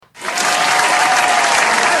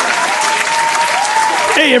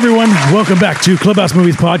Hey everyone, welcome back to Clubhouse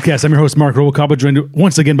Movies Podcast. I'm your host, Marc Rubalcaba, joined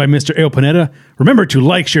once again by Mr. Abel Pineda. Remember to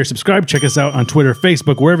like, share, subscribe, check us out on Twitter,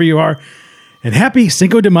 Facebook, wherever you are. And happy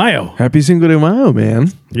Cinco de Mayo. Happy Cinco de Mayo,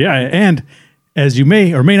 man. Yeah, and as you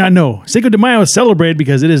may or may not know, Cinco de Mayo is celebrated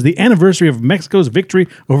because it is the anniversary of Mexico's victory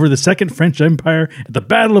over the Second French Empire at the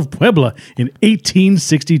Battle of Puebla in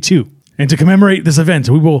 1862. And to commemorate this event,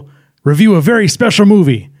 we will review a very special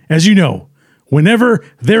movie. As you know, whenever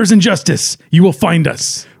there's injustice, you will find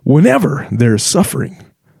us. Whenever there's suffering,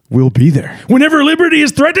 we'll be there. Whenever liberty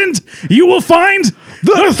is threatened, you will find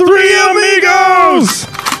The Three Amigos!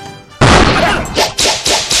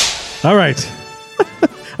 All right.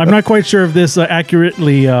 I'm not quite sure if this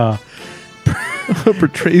accurately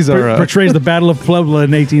portrays the Battle of Puebla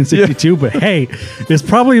in 1862, but hey, it's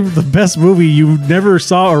probably the best movie you never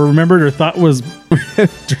saw or remembered or thought was.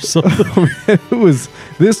 It was.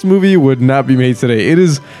 This movie would not be made today. It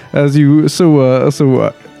is, as you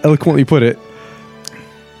so eloquently put it,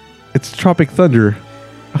 it's Tropic Thunder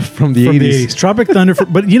from the 80s. Tropic Thunder,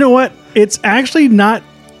 but you know what? It's actually not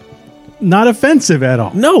offensive at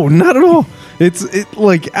all. No, not at all. It's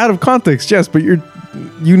like out of context, yes, but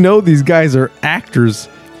you know these guys are actors,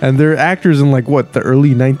 and they're actors in like what, the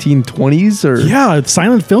early 1920s or it's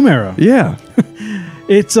silent film era. Yeah,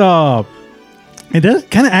 it's it does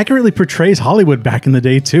kind of accurately portrays Hollywood back in the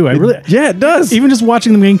day too. It does. Even just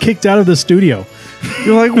watching them getting kicked out of the studio,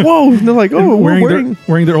 you're like, whoa! And they're like, oh,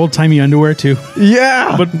 wearing their old timey underwear too.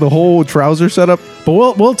 Yeah, but the whole trouser setup.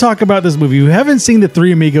 But we'll talk about this movie. If you haven't seen The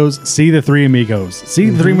Three Amigos, see The Three Amigos.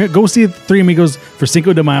 Go see The Three Amigos for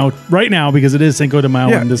Cinco de Mayo right now because it is Cinco de Mayo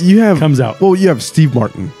when this comes out. Well, you have Steve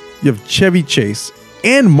Martin, you have Chevy Chase,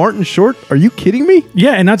 and Martin Short. Are you kidding me?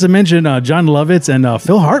 Yeah, and not to mention John Lovitz and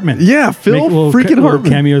Phil Hartman. Yeah, Phil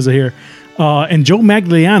Hartman. Cameos here. And Joe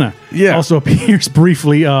Magliana also appears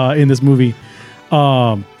briefly in this movie.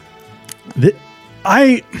 I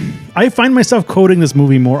find myself quoting this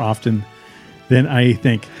movie more often than I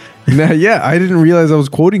think. Yeah, I didn't realize I was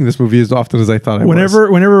quoting this movie as often as I thought I was.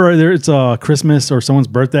 Whenever it's Christmas or someone's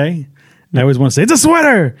birthday, I always want to say, it's a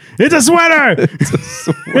sweater! It's a sweater!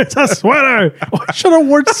 It's a sweater! Oh, I should have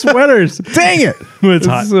worn sweaters. Dang it! It's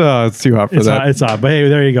hot. It's too hot for that. It's hot, but hey,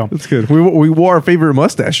 there you go. It's good. We wore our favorite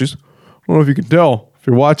mustaches. I don't know if you can tell if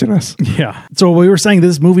you're watching us. Yeah. So we were saying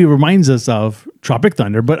this movie reminds us of Tropic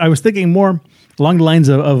Thunder, but I was thinking more along the lines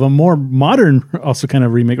of a more modern also kind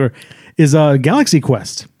of remake, or is Galaxy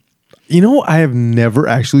Quest. You know, I have never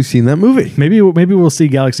actually seen that movie. Maybe we'll see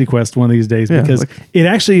Galaxy Quest one of these days because it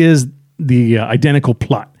actually is the identical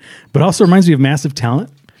plot, but also reminds me of Massive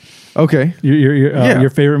Talent. Okay. Your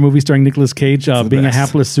favorite movie starring Nicolas Cage being a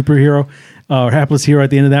hapless superhero or hapless hero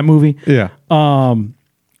at the end of that movie. Yeah.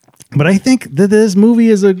 But I think that this movie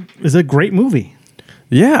is a great movie.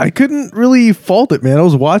 Yeah, I couldn't really fault it, man. I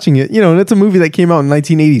was watching it, and it's a movie that came out in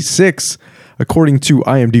 1986, according to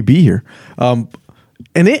IMDb here.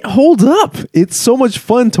 And it holds up. It's so much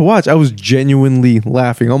fun to watch. I was genuinely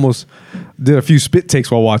laughing. Almost did a few spit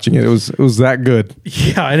takes while watching it. It was that good.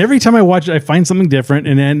 Yeah, and every time I watch it, I find something different.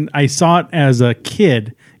 And then I saw it as a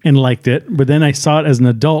kid and liked it, but then I saw it as an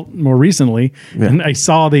adult more recently, and I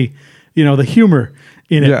saw the humor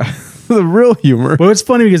in it. Yeah. The real humor. Well, it's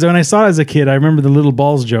funny because when I saw it as a kid, I remember the little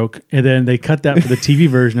balls joke, and then they cut that for the TV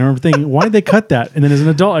version. I remember thinking, why did they cut that? And then as an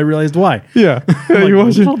adult, I realized why. Yeah. You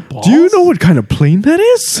watch it. Do you know what kind of plane that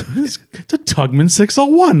is? It's a Tugman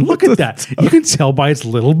 601. Look at that. You can tell by its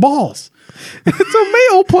little balls. It's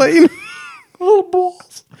a mail plane. Little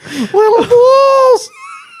balls. Little balls.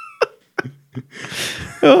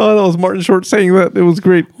 Oh, that was Martin Short saying that. It was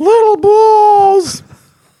great. Little balls.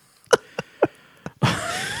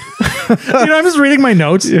 I'm just reading my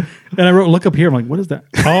notes, and I wrote, look up here. I'm like, what is that?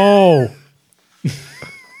 Oh.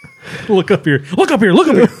 Look up here. Look up here. Look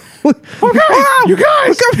up here. You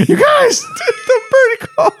guys. The bird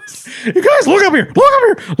calls. You guys, look up here. Look up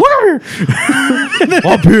here. Look up here. And then,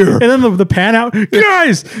 up here. And then the pan out.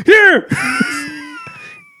 Guys, here.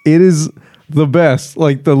 It is the best.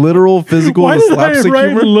 Like the literal physical Why did slapstick I write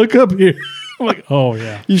humor. Look up here. I'm like, oh,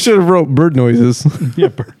 yeah. You should have wrote bird noises. Yeah,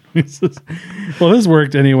 bird noises. Well, this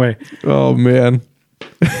worked anyway. Oh, man.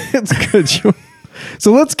 It's good.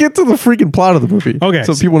 So let's get to the freaking plot of the movie. Okay.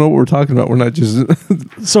 So people know what we're talking about. We're not just...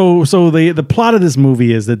 So the plot of this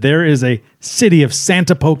movie is that there is a city of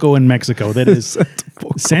Santa Poco in Mexico. That is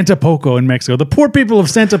Santa Poco in Mexico. The poor people of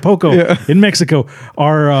Santa Poco in Mexico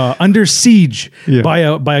are under siege by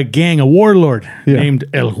a gang, a warlord named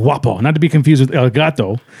El Guapo. Not to be confused with El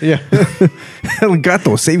Gato. Yeah. El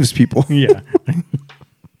Gato saves people. Yeah.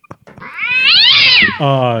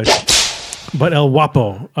 but El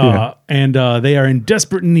Guapo. And they are in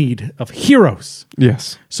desperate need of heroes.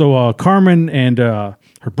 Yes. So Carmen and her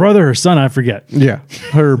brother, her son, I forget. Yeah.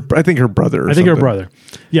 I think her brother. I think her brother.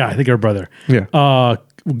 Yeah, I think her brother. Yeah.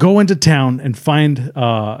 Go into town and find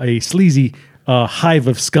a sleazy hive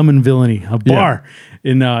of scum and villainy, a bar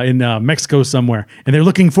in Mexico somewhere, and they're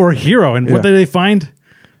looking for a hero. And what do they find?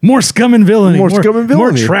 More scum and villainy. More scum and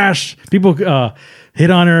villainy. More trash. People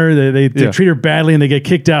hit on her. They treat her badly, and they get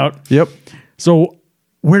kicked out. Yep. So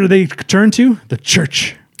where do they turn to? The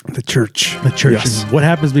church. The church. Yes. And what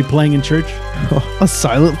happens to be playing in church? A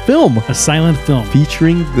silent film. A silent film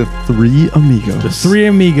featuring the Three Amigos. The Three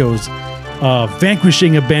Amigos.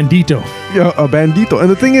 Vanquishing a bandito. Yeah, a bandito. And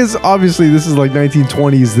the thing is, obviously, this is like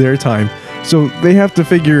 1920s their time. So they have to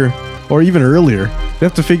figure, or even earlier, they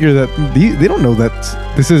have to figure that they don't know that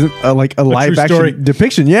this isn't like a live action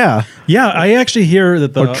depiction. Yeah. Yeah, I actually hear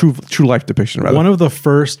that or true life depiction, rather. One of the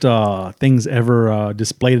first things ever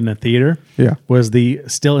displayed in a theater was the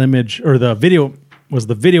still image, or the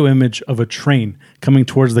video image of a train coming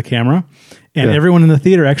towards the camera. And everyone in the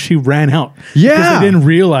theater actually ran out. Yeah. Because they didn't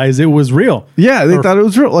realize it was real. Yeah, they thought it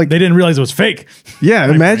was real. Like, they didn't realize it was fake.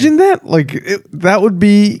 Yeah, imagine that. Like, that would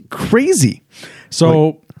be crazy.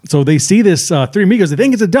 So they see this Three Amigos. They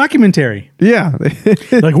think it's a documentary. Yeah.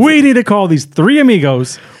 Like, we need to call these Three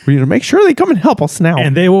Amigos. We need to make sure they come and help us now.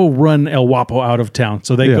 And they will run El Guapo out of town.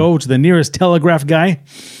 So they go to the nearest telegraph guy.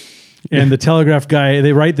 And the telegraph guy,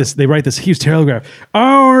 they write this huge telegraph.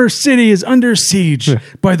 Our city is under siege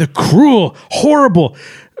by the cruel, horrible,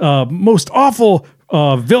 most awful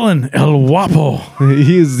villain, El Guapo.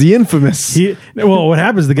 He is the infamous. What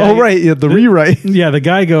happens? The guy. Oh, right. Yeah, the rewrite. Yeah, the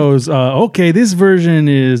guy goes, okay, this version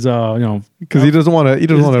is, because he doesn't want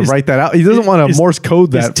to write that out. He doesn't want to Morse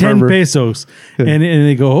code that. It's 10 pesos. Yeah. And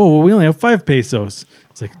they go, oh, well, we only have 5 pesos.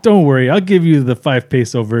 It's like, don't worry, I'll give you the 5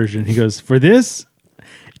 peso version. He goes, for this?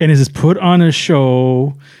 And it says, put on a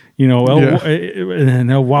show,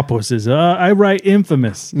 and El Guapo says, I write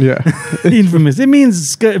infamous. Yeah. Infamous. It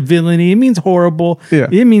means villainy. It means horrible. Yeah.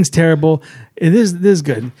 It means terrible. This is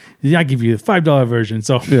good. I give you the $5 version.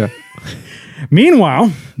 So,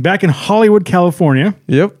 meanwhile, back in Hollywood, California.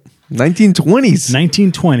 Yep.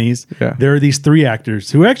 1920s. Yeah. There are these 3 actors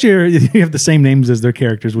who actually have the same names as their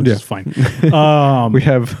characters, which is fine. We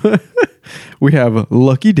have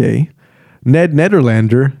Lucky Day, Ned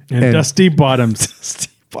Nederlander, and Dusty Bottoms.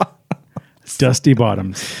 Dusty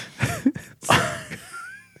Bottoms.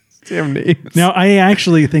 Damn names. Now, I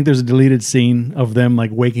actually think there's a deleted scene of them like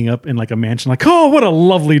waking up in like a mansion, like, oh, what a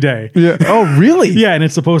lovely day. Yeah. Oh, really? Yeah, and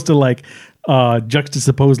it's supposed to like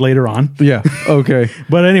juxtapose later on. Yeah. Okay.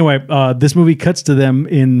 But anyway, this movie cuts to them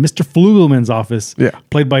in Mr. Flugelman's office. Yeah.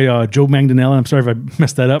 Played by Joe Manganiello. I'm sorry if I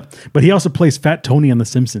messed that up, but he also plays Fat Tony on The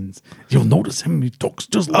Simpsons. You'll notice him. He talks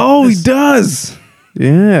just like this. He does.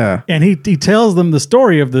 Yeah. And he tells them the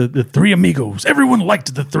story of the Three Amigos. Everyone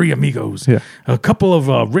liked the Three Amigos. Yeah. A couple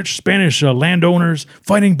of rich Spanish landowners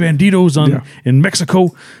fighting banditos in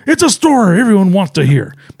Mexico. It's a story everyone wants to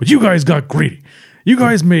hear. But you guys got greedy. You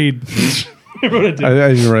guys made... I wrote it down. I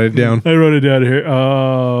didn't write it down. I wrote it down here.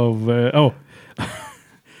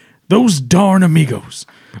 Those darn amigos.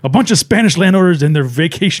 A bunch of Spanish landowners and their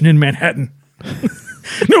vacation in Manhattan.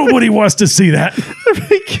 Nobody wants to see that.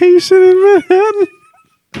 Vacation in Manhattan.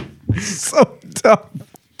 So dumb.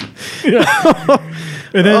 Yeah.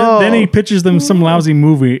 And then he pitches them some lousy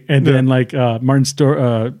movie, and then like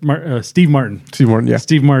Steve Martin. Steve Martin, yeah.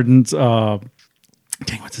 Steve Martin's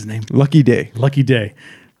what's his name? Lucky Day. Lucky Day.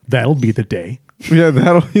 That'll be the day. Yeah,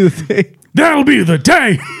 that'll be the day. That'll be the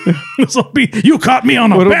day. This'll be. You caught me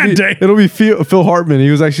on a bad day. It'll be Phil Hartman. He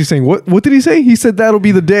was actually saying, what did he say? He said that'll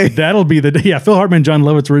be the day. That'll be the day. Yeah, Phil Hartman and John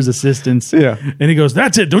Lovitz were his assistants. Yeah. And he goes,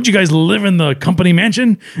 that's it. Don't you guys live in the company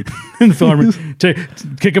mansion? And Phil Hartman,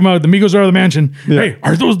 kick him out. The amigos are out of the mansion. Yeah. Hey,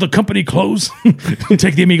 are those the company clothes?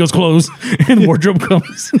 Take the amigos' clothes. And wardrobe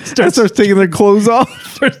comes. Starts taking their clothes off.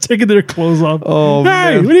 Starts taking their clothes off. Oh,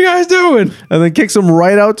 hey, man. What are you guys doing? And then kicks them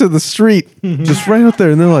right out to the street. Mm-hmm. Just right out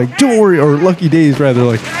there. And they're like, don't worry. Or Lucky Days, rather,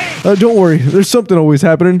 like, don't worry. There's something always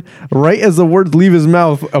happening. Right as the words leave his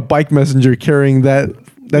mouth, a bike messenger carrying that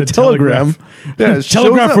telegram. Yeah,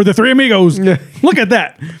 telegraph for the Three Amigos. Yeah. Look at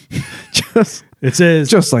that. It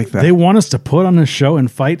says just like that. They want us to put on a show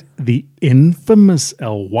and fight the infamous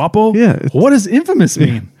El Guapo. Yeah. What does infamous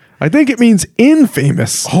mean? I think it means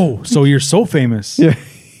infamous. Oh, so you're so famous. Yeah.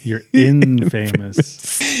 You're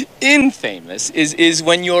infamous. Infamous is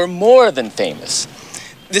when you're more than famous.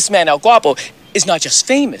 This man El Guapo is not just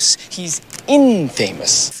famous, he's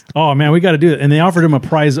infamous. Oh man, we got to do it. And they offered him a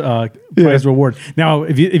prize reward. Now,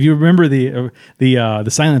 if you remember the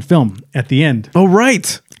silent film at the end. Oh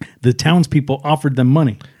right. the townspeople offered them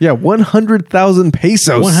money. Yeah, 100,000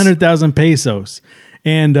 pesos. 100,000 pesos.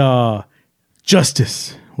 And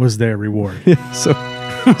justice was their reward. So,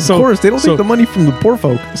 of course, they don't take the money from the poor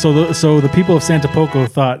folk. So the people of Santa Poco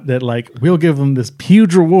thought that, like, we'll give them this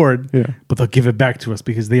huge reward, but they'll give it back to us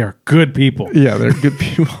because they are good people. Yeah, they're good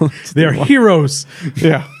people. They are heroes.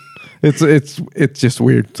 Yeah. It's just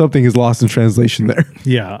weird. Something is lost in translation there.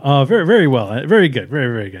 Yeah, very, very well. Very good. Very,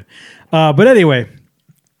 very good. But anyway,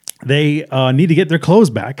 they need to get their clothes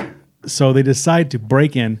back. So they decide to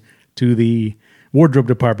break in to the wardrobe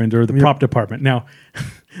department or the prop department. Now,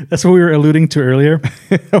 that's what we were alluding to earlier.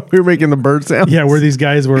 We were making the bird sound. Yeah, where these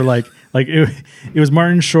guys were like it was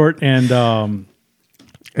Martin Short and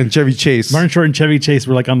Chevy Chase. Martin Short and Chevy Chase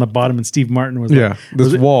were like on the bottom, and Steve Martin was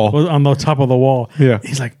was on the top of the wall. Yeah,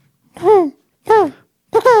 he's like, the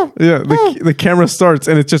camera starts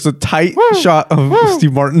and it's just a tight shot of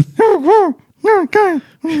Steve Martin.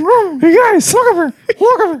 Hey guys,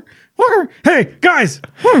 look over. Hey guys,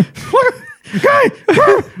 guy,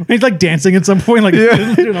 and he's like dancing at some point, like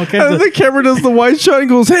doing all kinds and of. The camera does the wide shot and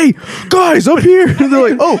goes, "Hey guys, up here!" And they're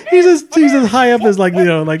like, "Oh, he's as high up as like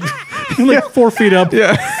 4 feet up."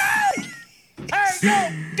 Yeah. Hey, yo,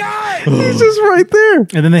 guys! He's just right there.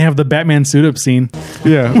 And then they have the Batman suit up scene.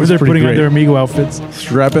 Yeah, where they're putting on their Amigo outfits,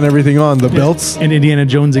 strapping everything on, the belts, and Indiana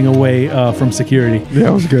Jonesing away from security. Yeah,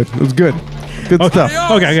 it was good. It was good. Good stuff.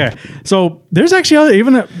 Okay. So there's actually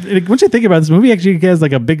once you think about it, this movie, actually has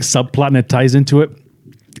like a big subplot and it ties into it.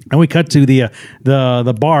 And we cut to the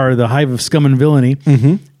bar, the hive of scum and villainy,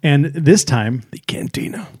 and this time the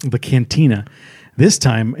cantina. This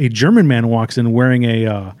time, a German man walks in wearing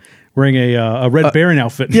a Red Baron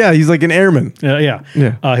outfit. Yeah, he's like an airman. Yeah.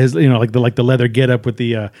 His like the leather getup with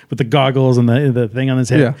the goggles and the thing on his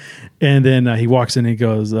head. Yeah. And then he walks in and he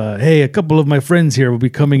goes, "Hey, a couple of my friends here will be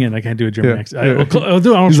coming in." I can't do a German accent.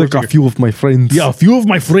 He's like, "A few of my friends." Yeah, a few of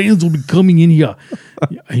my friends will be coming in here.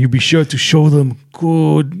 You be sure to show them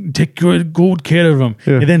take good care of them.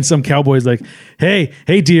 Yeah. And then some cowboy's like, "Hey,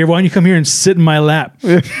 dear, why don't you come here and sit in my lap?"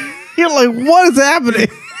 Yeah. You're like, "What is happening?"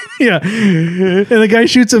 Yeah, and the guy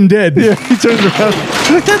shoots him dead. Yeah, he turns around.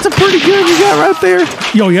 He's like, "That's a pretty gun you got right there."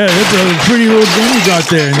 Yo, yeah, that's a pretty little gun you got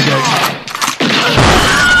there. And the guy,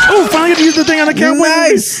 finally get to use the thing on the cowboy.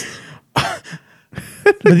 Nice.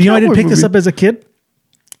 But I didn't pick this up as a kid.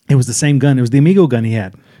 It was the same gun. It was the Amigo gun he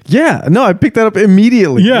had. Yeah, no, I picked that up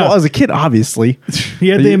immediately. Yeah, well, as a kid, obviously. He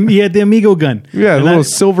had the Amigo gun. Yeah, the little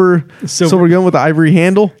silver gun with the ivory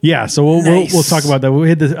handle. Yeah, so we'll talk about that. We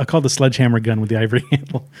had I called the sledgehammer gun with the ivory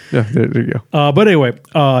handle. Yeah, there you go. But anyway,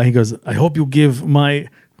 he goes, "I hope you give my..."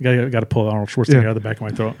 I got to pull Arnold Schwarzenegger out of the back of my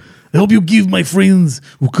throat. "I hope you give my friends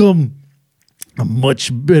who come a much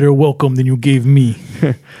better welcome than you gave me."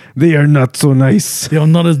 They are not so nice. They are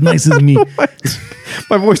not as nice as me.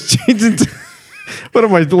 My voice changed into... What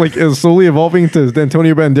am I, like, slowly evolving to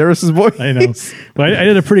Antonio Banderas' voice? I know. But I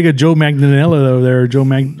did a pretty good Joe Manganiello though there.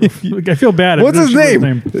 I feel bad. What's his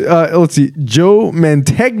name? Let's see. Joe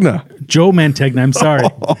Mantegna. Joe Mantegna. I'm sorry.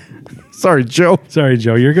 Oh, sorry, Joe. Sorry,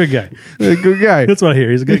 Joe. You're a good guy. A good guy. That's what I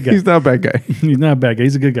hear. He's a good guy. He's not a bad guy. He's not a bad guy.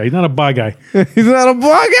 He's a good guy. He's not a bad guy. He's not a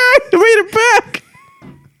bad guy. He made it back.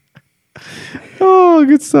 Oh,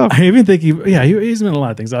 good stuff. I even think he's been in a lot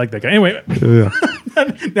of things. I like that guy. Anyway, yeah.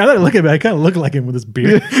 Now that I look at it, I kind of look like him with his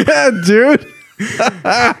beard. Yeah, dude.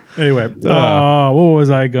 Anyway, what was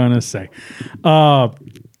I gonna say?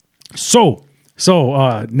 So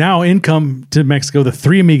now in come to Mexico the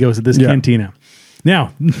Three Amigos at this cantina.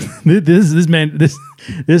 Now, this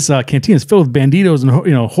cantina is filled with banditos and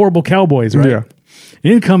horrible cowboys, right? Yeah.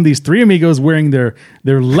 In come these Three Amigos wearing their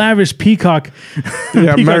lavish peacock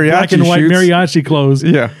mariachi black and white shoots. mariachi clothes.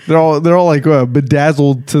 Yeah, they're all like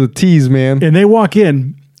bedazzled to the T's, man. And they walk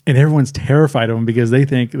in, and everyone's terrified of them because they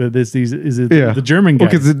think that this is the German guy.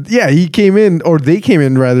 Because he came in, or they came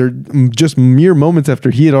in rather, just mere moments after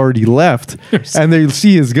he had already left, and they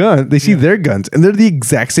see his gun. They see their guns, and they're the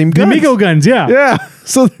exact same guns. The Amigo guns, yeah. Yeah.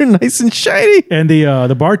 So they're nice and shiny. And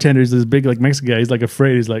the bartender is this big like Mexican guy. He's like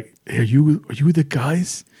afraid. He's like, "Hey, are you the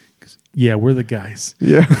guys?" Yeah, we're the guys.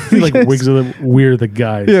 Yeah. He like wigs with them. We're the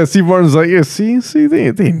guys. Yeah, Steve Martin's like, yeah, see,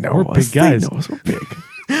 they know we're us. Big guys. They know us. We're big.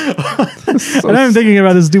 And I'm thinking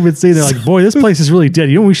about this stupid scene. They're like, "Boy, this place is really dead.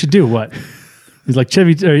 You know what we should do?" What? He's like,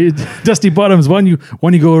 Dusty Bottoms, why don't you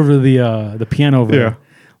go over to the piano over there?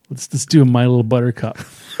 Let's do a My Little Buttercup.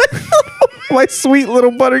 My sweet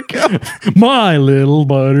little buttercup. My little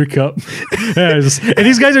buttercup. And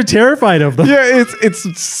these guys are terrified of them. Yeah,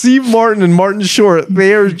 it's Steve Martin and Martin Short.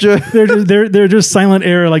 They are just they're just silent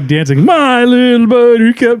air like dancing. My little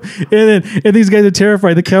buttercup. And these guys are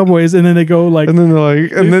terrified, the cowboys, and then they go like, and then they're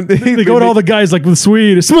like, and then they go to all the guys like with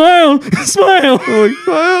sweet smile, smile. They're like,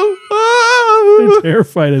 smile. They're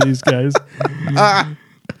terrified of these guys.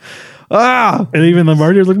 And even the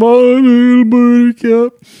martyrs like, my little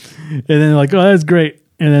buttercup. And then they're like, oh, that's great.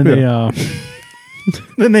 And then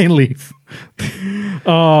then they leave.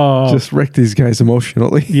 Just wreck these guys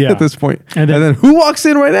emotionally at this point. And then who walks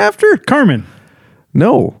in right after? Carmen.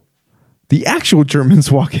 No. The actual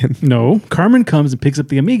Germans walk in. No. Carmen comes and picks up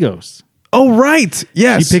the Amigos. Oh, right.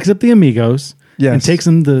 Yes. She picks up the Amigos and takes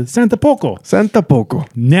them to Santa Poco. Santa Poco.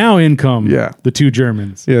 Now in come the two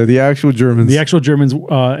Germans. Yeah, the actual Germans. The actual Germans.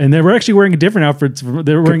 And they were actually wearing different outfits.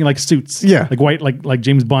 They were wearing like suits. Yeah. Like white, like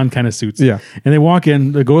James Bond kind of suits. Yeah. And they walk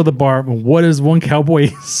in, they go to the bar. And what does one cowboy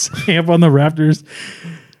say up on the rafters?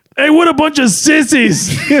 Hey, what a bunch of sissies.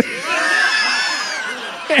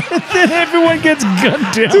 And then everyone gets gunned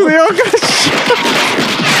down. Dude, they all got shot.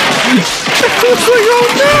 It's like, oh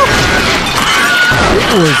no.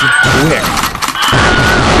 It was quick.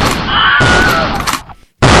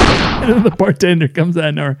 And then the bartender comes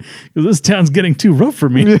out and goes, this town's getting too rough for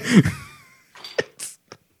me.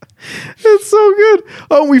 It's so good.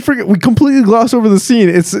 Oh, we completely gloss over the scene.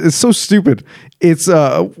 It's so stupid. It's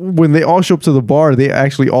when they all show up to the bar, they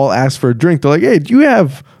actually all ask for a drink. They're like, hey, do you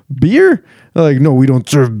have beer? They're like, no, we don't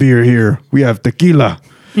serve beer here. We have tequila.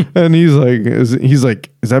 And he's like, is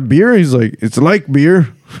that beer? He's like, it's like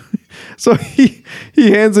beer. So he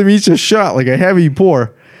hands them each a shot, like a heavy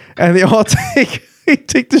pour. And they all take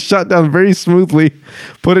the shot down very smoothly,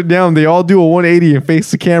 put it down. They all do a 180 and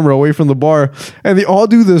face the camera away from the bar. And they all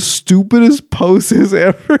do the stupidest poses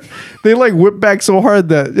ever. They like whip back so hard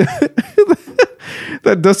that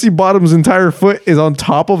that Dusty Bottom's entire foot is on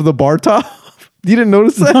top of the bar top. You didn't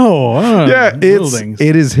notice that? No. Yeah,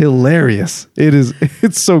 it is hilarious.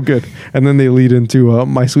 It's so good. And then they lead into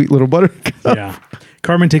My Sweet Little Buttercup. Yeah.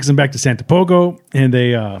 Carmen takes them back to Santa Poco, and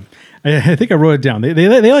they, I think I wrote it down.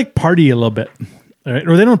 They like party a little bit, right?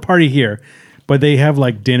 Or they don't party here, but they have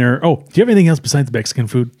like dinner. Oh, do you have anything else besides Mexican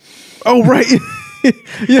food? Oh, right.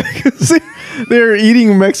 Yeah, because they're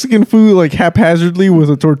eating Mexican food like haphazardly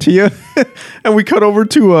with a tortilla, and we cut over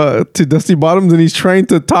to Dusty Bottoms, and he's trying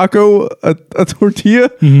to taco a tortilla,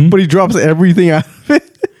 but he drops everything out of it.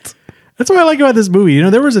 That's what I like about this movie. You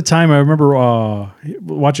know, there was a time I remember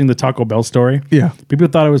watching the Taco Bell story. Yeah, people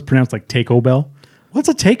thought it was pronounced like Taco Bell. What's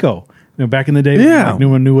a taco? You know, back in the day, yeah, like, no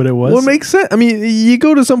one knew what it was. Well, it makes sense. I mean, you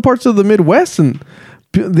go to some parts of the Midwest, and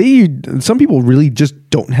some people really just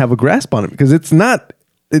don't have a grasp on it because it's not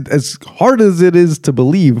as hard as it is to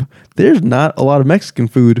believe. There's not a lot of Mexican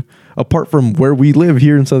food apart from where we live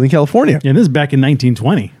here in Southern California. Yeah, this is back in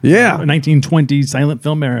 1920. Yeah, 1920 silent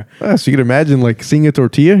film era. So you can imagine like seeing a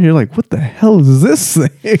tortilla. You're like, what the hell is this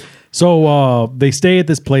thing? So they stay at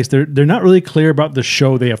this place. They're not really clear about the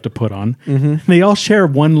show they have to put on. Mm-hmm. They all share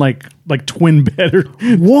one like twin bed.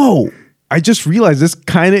 Whoa. I just realized this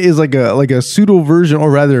kind of is like a pseudo version, or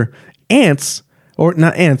rather, Ants, or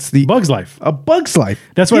not Ants, the Bug's Life. A Bug's Life.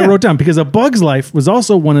 That's what I wrote down, because A Bug's Life was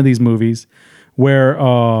also one of these movies where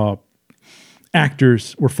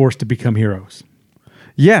actors were forced to become heroes.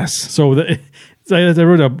 Yes. So I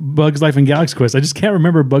wrote A Bug's Life and Galaxy Quest. I just can't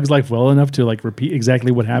remember Bug's Life well enough to like repeat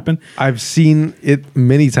exactly what happened. I've seen it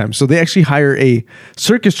many times. So they actually hire a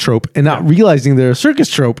circus troupe, and not realizing they're a circus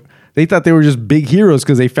troupe, they thought they were just big heroes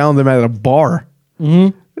because they found them at a bar.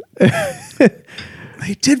 Mm-hmm.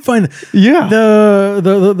 They did find the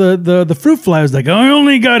fruit fly was like, I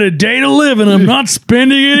only got a day to live and I'm not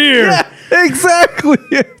spending it here. Yeah, exactly.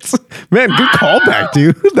 Man, good callback,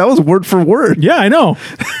 dude. That was word for word. Yeah, I know.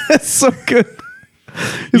 That's so good.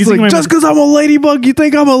 It's like, just because I'm a ladybug, you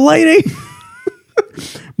think I'm a lady?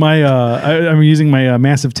 I'm using my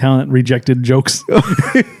massive talent rejected jokes.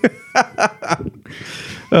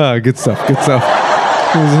 Good stuff. Good stuff.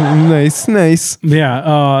 Nice.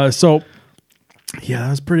 Yeah. So, yeah, that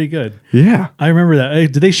was pretty good. Yeah, I remember that. Hey,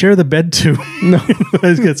 did they share the bed too? No.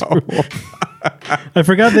 I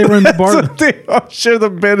forgot they were in the bar. They all share the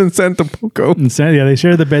bed in Santa Poco. Yeah, they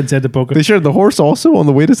shared the bed in Santa Poco. They shared the horse also on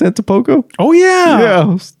the way to Santa Poco. Oh yeah.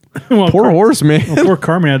 Yeah. Well, poor horse, man. Well, poor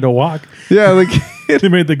Carmen had to walk. Yeah, like they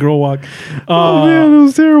made the girl walk. Oh man, it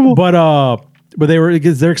was terrible. But they're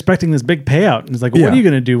expecting this big payout. And it's like, well, what are you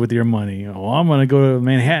going to do with your money? Oh, I'm going to go to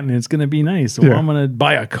Manhattan and it's going to be nice. So I'm going to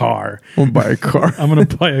buy a car. I'm going to buy a car. I'm going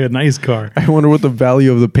to buy a nice car. I wonder what the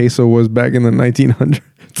value of the peso was back in the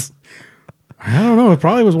 1900s. I don't know. It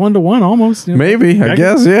probably was 1-to-1 almost. Maybe, I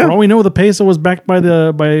guess, yeah. For all we know, the peso was backed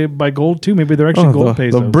by by gold too. Maybe they're actually gold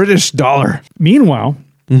pesos. The British dollar. Meanwhile,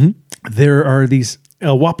 there are these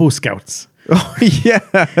El Guapo scouts. Oh, yeah.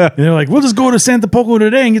 And they're like, we'll just go to Santa Poco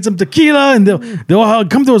today and get some tequila, and they'll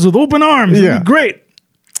come to us with open arms. It'll be great.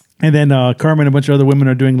 And then Carmen and a bunch of other women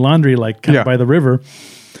are doing laundry like by the river.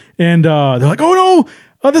 And they're like, oh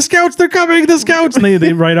no, the scouts, they're coming, the scouts. And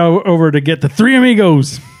they ride over to get the Three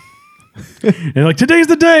Amigos. And like, today's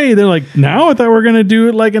the day. They're like, now? I thought we were going to do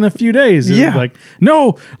it like in a few days. Yeah. Like,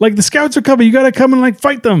 no, like the scouts are coming. You got to come and like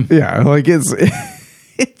fight them. Yeah, like it's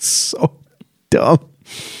so dumb.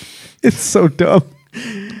 It's so dumb.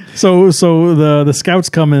 So the scouts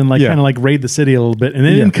come and like kind of like raid the city a little bit. And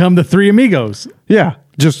then in come the Three Amigos. Yeah,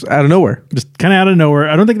 just out of nowhere. Just kind of out of nowhere.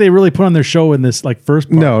 I don't think they really put on their show in this like first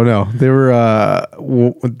part. No. They were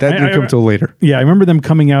that didn't come till later. Yeah, I remember them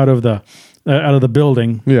coming out of the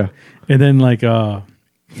building. Yeah. And then like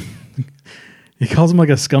he calls him like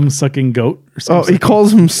a scum sucking goat or something. Oh, he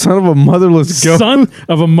calls him son of a motherless goat. Son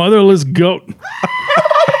of a motherless goat.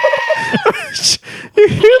 You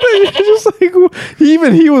hear that? You're just like,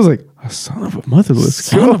 even he was like, a son of a motherless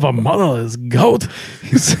goat. Son of a motherless goat.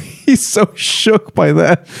 He's so shook by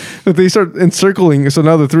that they start encircling. So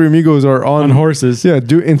now the Three Amigos are on horses. Yeah,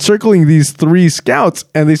 encircling these three scouts,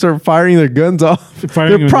 and they start firing their guns off.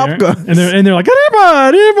 Their prop guns, and they're like,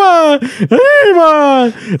 arriba, arriba,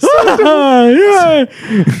 arriba.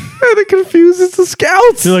 And they confuse. It's the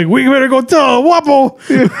scouts. They're like, we better go tell Guapo.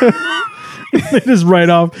 They just ride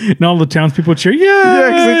off, and all the townspeople cheer.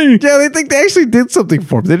 Yay! Yeah, they think they actually did something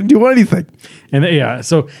for them. They didn't do anything. And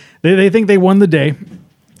so they think they won the day,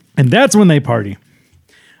 and that's when they party.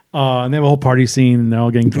 And they have a whole party scene, and they're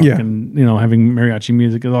all getting drunk and having mariachi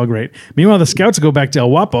music. It's all great. Meanwhile, the scouts go back to El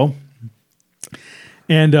Guapo,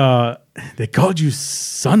 and they called you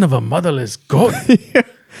son of a motherless goat.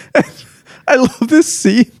 I love this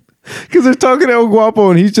scene. Because they're talking to El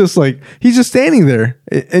Guapo, and he's just standing there,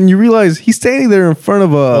 and you realize he's standing there in front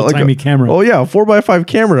of a camera. Oh yeah, a 4x5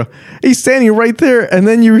 camera. He's standing right there, and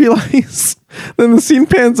then you realize, then the scene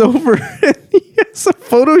pans over, and he has a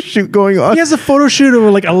photo shoot going on. He has a photo shoot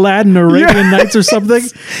of like Aladdin or Arabian Nights or something.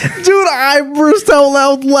 Dude, I burst out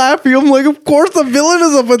loud laughing. I'm like, of course the villain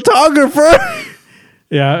is a photographer.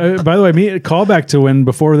 Yeah. By the way, a callback to when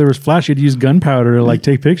before there was flash, you'd use gunpowder to like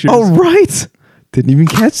take pictures. Oh right. Didn't even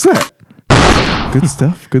catch that. Good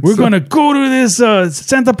stuff. We're going to go to this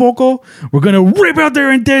Santa Poco. We're going to rip out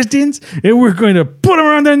their intestines, and we're going to put them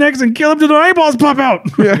around their necks and kill them till their eyeballs pop out.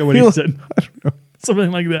 Yeah, what he said. I don't know.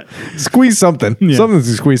 Something like that. Squeeze something. Yeah. Something's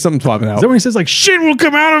to squeeze. Something's popping out. Is that when he says like shit will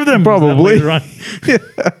come out of them? Probably. Yeah.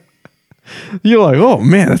 You're like, oh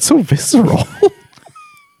man, that's so visceral.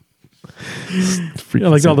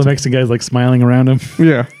 Like all the Mexican guys like smiling around him.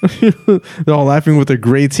 Yeah. They're all laughing with their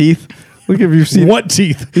gray teeth. Look, if you've seen what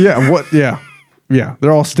teeth? Yeah, what? Yeah, yeah.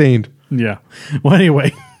 They're all stained. Yeah. Well,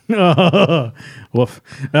 anyway, woof.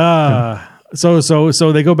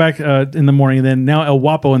 So they go back in the morning. And then now El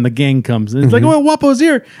Guapo and the gang comes. And it's like, oh, El Guapo's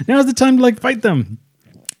here. Now's the time to like fight them.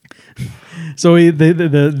 So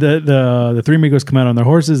the Three Amigos come out on their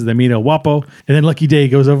horses. They meet El Guapo, and then Lucky Day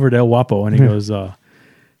goes over to El Guapo and he goes,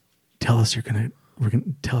 "Tell us we're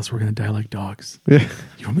gonna die like dogs." Yeah.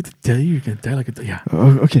 You want me to tell you you're gonna die like a dog? Yeah.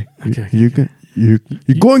 Okay. You're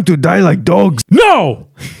going to die like dogs. No!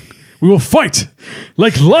 We will fight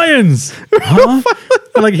like lions. Huh?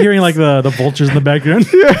 I like hearing like the vultures in the background.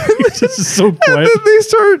 Yeah. It's just so quiet. And then they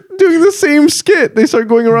start doing the same skit. They start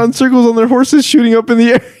going around circles on their horses, shooting up in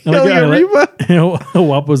the air.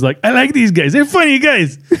 Guapo's like, I like these guys. They're funny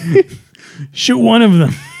guys. Shoot one of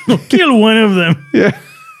them. No, kill one of them. Yeah.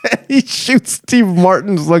 He shoots Steve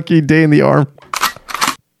Martin's Lucky Day in the arm.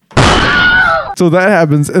 So that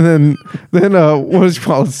happens, and then what is it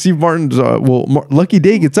called? Steve Martin's Lucky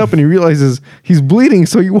Day gets up and he realizes he's bleeding,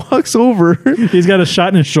 so he walks over. He's got a shot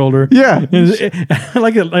in his shoulder. Yeah, I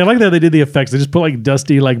like it. I like that they did the effects. They just put like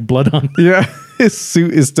dusty like blood on. Yeah, his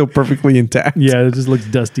suit is still perfectly intact. Yeah, it just looks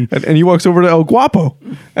dusty. And he walks over to El Guapo,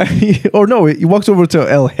 he walks over to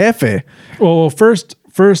El Jefe. Well, first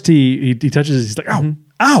he touches. He's like, ow,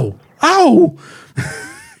 ow, ow.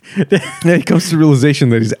 Yeah, he comes to the realization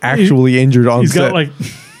that he's actually injured on he's set. Got like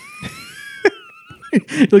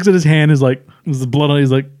he looks at his hand, is like there's the blood on it.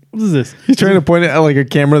 He's like, what is this? He's trying to point it at like a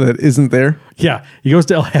camera that isn't there. Yeah. He goes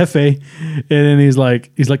to El Jefe and then he's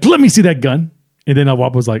like, let me see that gun. And then El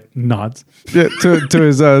Guapo's like nods. Yeah, to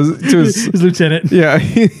his his lieutenant. Yeah.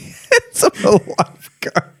 It's alive.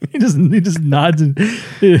 He just nods and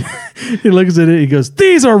he looks at it. He goes,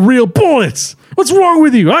 "These are real bullets. What's wrong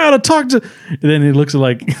with you? I ought to talk to." And then he looks at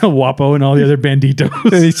like Guapo and all the other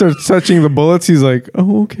banditos. And he starts touching the bullets. He's like,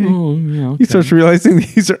 "Oh, okay." Oh, yeah, okay. He starts realizing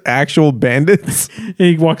these are actual bandits. And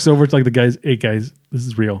he walks over to like the guys. "Hey guys, this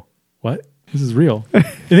is real. What? This is real." And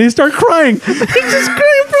they start crying. He's just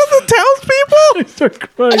crying for the townspeople. They start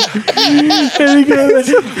crying. And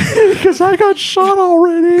he goes, "I got shot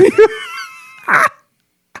already."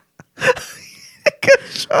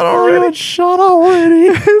 I got shot already.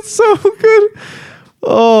 It's so good.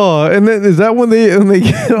 Oh, and then is that when they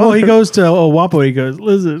get? Well, he goes to Guapo. He goes,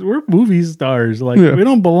 "Listen, we're movie stars. Like we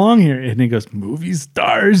don't belong here." And he goes, "Movie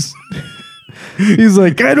stars." He's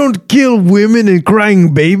like, "I don't kill women and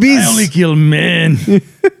crying babies. "I only kill men."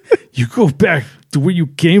 "You go back to where you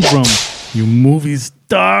came from, you movie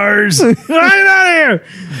stars." "Get out of here!"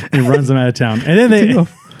 And he runs them out of town. And then they.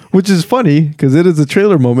 Which is funny because it is a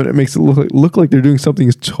trailer moment. It makes it look like they're doing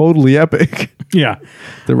something totally epic. Yeah.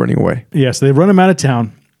 They're running away. Yeah, so they run him out of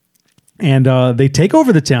town. And they take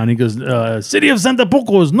over the town. He goes, "City of Santa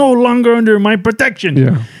Poco is no longer under my protection."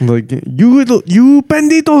 Yeah. Like, you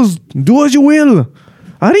banditos, do as you will.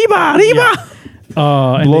 Arriba, arriba.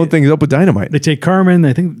 Yeah. Blowing things up with dynamite. They take Carmen.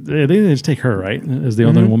 I think they just take her, right? As the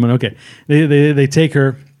other woman. Okay. They take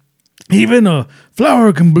her. "Even a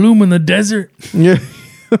flower can bloom in the desert." Yeah.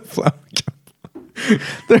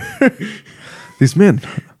 These men,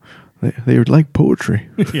 they like poetry.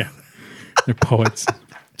 Yeah. They're poets.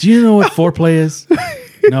 Do you know what foreplay is?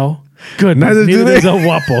 No? Good. Neither do they. does El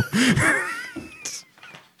Guapo.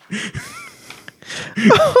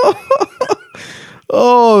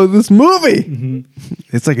 Oh, this movie.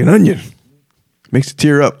 It's like an onion. Makes you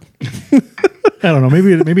tear up. I don't know.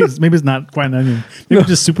 Maybe it's not quite an onion. Maybe it's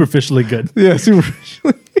just superficially good. Yeah,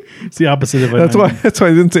 superficially. It's the opposite of it. That's why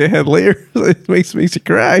I didn't say it had layers. It makes you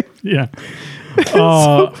cry. Yeah.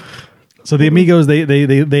 So the Amigos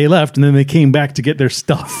they left and then they came back to get their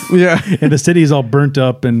stuff. Yeah. And the city's all burnt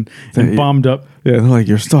up and bombed up. Yeah, they're like,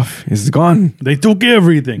 "Your stuff is gone. They took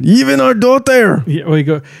everything. Even our daughter." Yeah. Well, he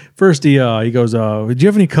goes. He goes. "Do you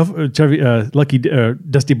have any Lucky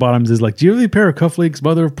Dusty Bottoms is like, do you have any pair of cufflinks,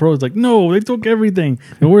 mother of pearls?" Like, "No, they took everything."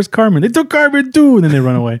 "And where's Carmen?" "They took Carmen too." And then they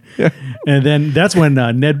run away. Yeah. And then that's when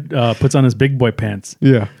Ned puts on his big boy pants.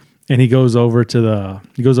 Yeah. And he goes over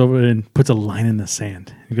and puts a line in the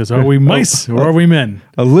sand. He goes, "Are we mice or are we men?"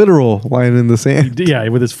 A literal line in the sand. Yeah,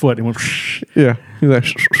 with his foot. He went. Yeah. He's like,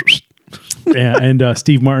 Yeah, and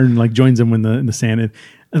Steve Martin like joins him in the sand. And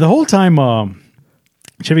the whole time,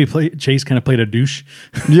 Chase kind of played a douche.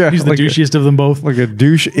 Yeah, he's the like douchiest of them both. like a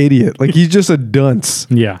douche idiot. Like he's just a dunce.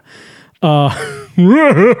 Yeah. Well,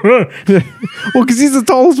 because he's the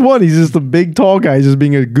tallest one. He's just a big, tall guy, just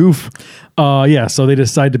being a goof. Yeah. So they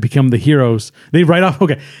decide to become the heroes. They ride off.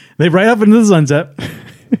 Okay, they ride off into the sunset.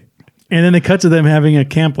 And then they cut to them having a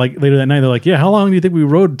camp like later that night. They're like, "Yeah, how long do you think we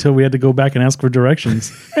rode until we had to go back and ask for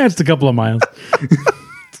directions?" Just a couple of miles.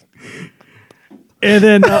 And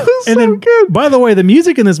then, good. By the way, the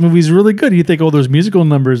music in this movie is really good. You think, "Oh, there's musical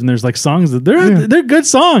numbers and there's like songs that they're good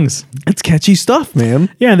songs." It's catchy stuff, man.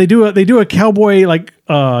 Yeah, they do a cowboy like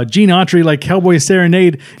Gene Autry like cowboy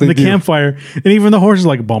serenade in the campfire, and even the horse is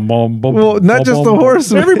like bum bum bum. Well, not just the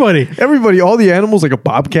horse. Everybody, all the animals, like a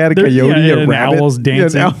bobcat, a coyote, a rabbit, owls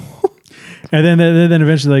dancing. Yeah, and then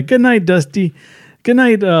eventually like, "Good night, Dusty. Good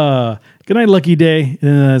night, Lucky Day." And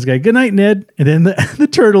then this guy, "Good night, Ned." And then the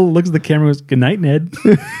turtle looks at the camera and goes, "Good night, Ned."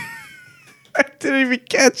 I didn't even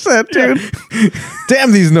catch that, dude.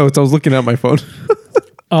 Damn these notes. I was looking at my phone.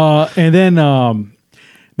 And then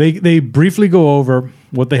they briefly go over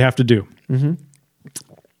what they have to do. Mm-hmm.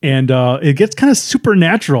 And it gets kind of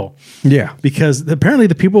supernatural. Yeah. Because apparently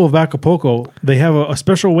the people of Acapulco, they have a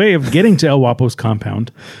special way of getting to El Guapo's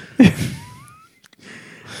compound.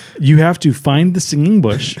 You have to find the singing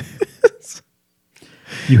bush.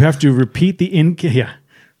 You have to repeat the yeah.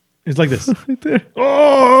 It's like this. Right there.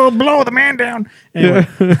 "Oh, blow the man down." Anyway.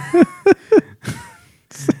 Yeah.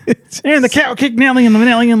 And the cow kicked Nelly in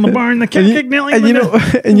the barn. The cow kicked Nelly in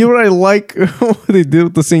the And you know what I like what they did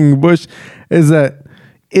with the singing bush is that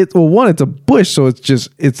it's a bush, so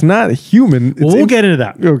it's not a human. We'll get into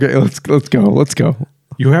that. Okay, let's go.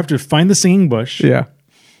 You have to find the singing bush. Yeah.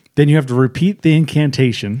 Then you have to repeat the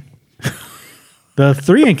incantation. The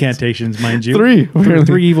 3 incantations, mind you. 3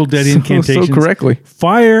 Evil Dead incantations. So correctly.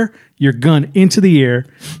 Fire your gun into the air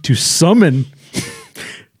to summon,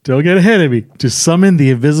 don't get ahead of me, to summon the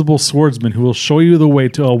invisible swordsman who will show you the way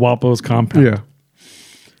to El Guapo's compound. Yeah.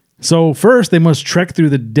 So first they must trek through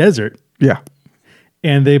the desert. Yeah.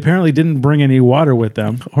 And they apparently didn't bring any water with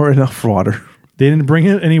them. Or enough water. They didn't bring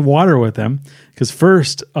any water with them because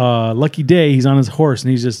first, Lucky Day, he's on his horse and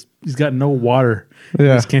he's got no water in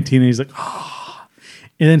his cantina. He's like, oh.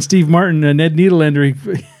 And then Steve Martin, Ned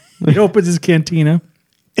Needlander, he opens his cantina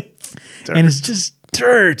and it's just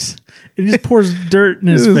dirt. He just pours dirt in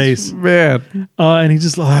his face. Man. And he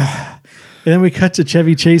just, and then we cut to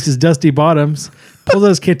Chevy Chase's dusty bottoms, pulls out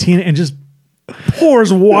his cantina and just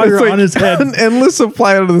pours water on his head. An endless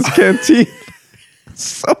supply out of this canteen.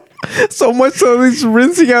 So much so he's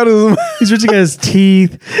rinsing out his mouth. He's rinsing out his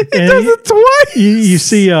teeth. He does it twice.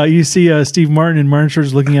 You see Steve Martin and Martin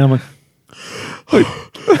Short's looking at him like,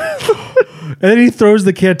 and then he throws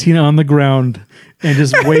the cantina on the ground and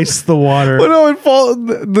just wastes the water. Well,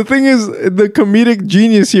 no, the thing is, the comedic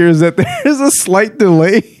genius here is that there's a slight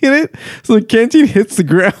delay in it. So the canteen hits the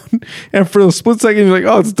ground, and for a split second, you're like,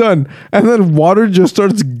 oh, it's done. And then water just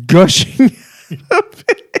starts gushing out of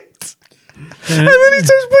it. And then he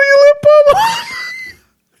starts putting a lip balm on.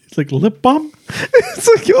 It's like, lip balm? It's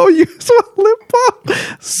like, oh, you saw lip balm?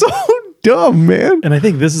 So dumb, man. And I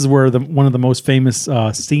think this is where one of the most famous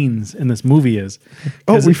scenes in this movie is.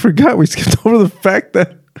 Oh, we forgot. We skipped over the fact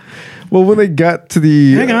that, well, when they got to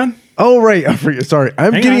the... Hang on. Oh, right. I forget. Sorry.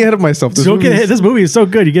 I'm getting ahead of myself. This movie is so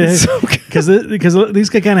good. You get ahead. Because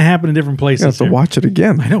these could kind of happen in different places. You have to watch it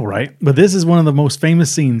again. I know, right? But this is one of the most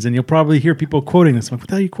famous scenes, and you'll probably hear people quoting this. I'm like, what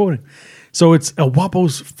the hell are you quoting? So it's El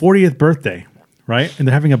Guapo's 40th birthday, right? And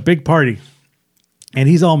they're having a big party. And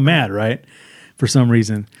he's all mad, right? For some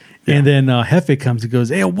reason. Yeah. And then Jefe comes and goes,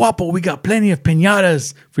 hey, El Guapo, we got plenty of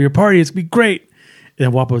piñatas for your party. It's going to be great. And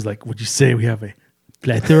then Guapo's like, would you say we have a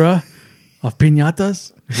plethora of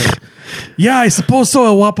piñatas? He's like, yeah, I suppose so,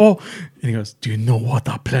 El Guapo. And he goes, do you know what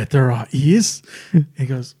a plethora is? And he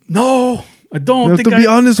goes, no, I don't. To be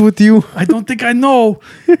honest with you, I don't think I know.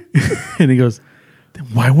 And he goes, then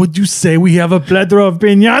why would you say we have a plethora of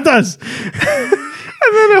piñatas?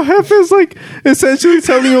 And then El Jefe is like essentially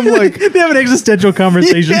telling him like they have an existential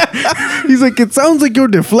conversation. Yeah. He's like, it sounds like you're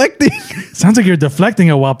deflecting. Sounds like you're deflecting,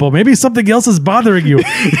 El Guapo. Maybe something else is bothering you.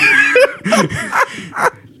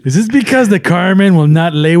 Is this because the Carmen will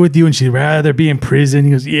not lay with you and she'd rather be in prison?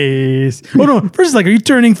 He goes, yes. Oh no. First he's like, are you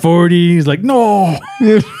turning 40? He's like, no.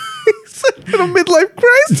 He's in a midlife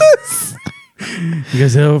crisis.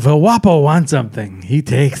 Because if El Guapo wants something, he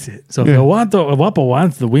takes it. So if El Guapo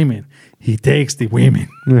wants the women, he takes the women.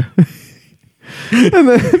 Yeah. And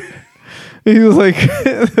then he was like,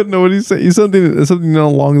 I don't know what he said. He's something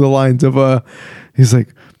along the lines of, he's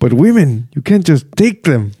like, but women, you can't just take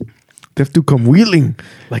them. They have to come wheeling.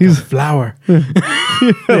 Like a flower. They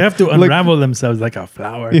have to unravel themselves like a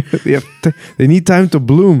flower. Yeah, they need time to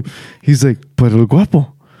bloom. He's like, but El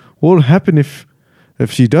Guapo, what will happen if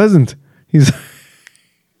she doesn't? He's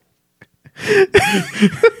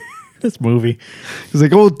this movie. He's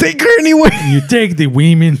like, oh, take her anyway. You take the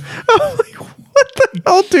women. I'm like, what the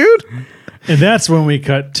hell, dude? And that's when we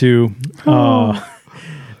cut to El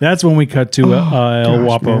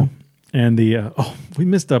Guapo. Man. And we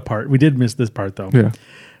missed that part. We did miss this part though. Yeah.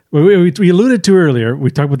 We alluded to earlier. We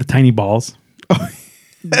talked about the tiny balls.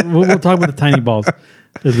 we'll talk about the tiny balls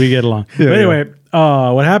as we get along. Yeah, but anyway,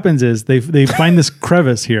 what happens is they find this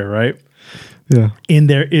crevice here, right? Yeah. And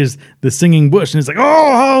there is the singing bush, and it's like,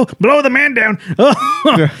 oh, blow the man down.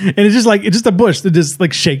 Yeah. And it's just a bush that just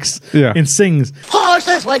like shakes and sings.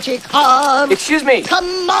 Horses when she comes. Excuse me. Come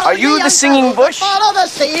on, are you the singing bush? Follow the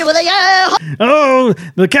sea with a yeah. Oh,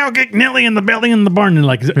 the cow kicked Nelly in the belly in the barn. And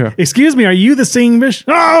like, excuse me, are you the singing bush?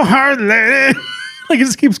 Oh, hard lady. Like it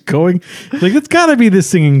just keeps going. Like it's got to be the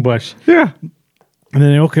singing bush. Yeah. And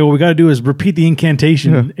then what we got to do is repeat the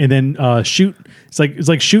incantation and then shoot. It's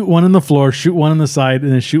like shoot one on the floor, shoot one on the side,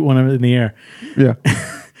 and then shoot one in the air. Yeah.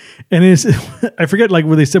 And it's I forget like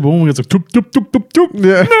what they said, but one goes like toop toop toop toop toop.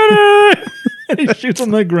 Yeah. And he shoots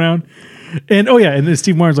on the ground. And and then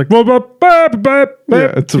Steve Martin's like,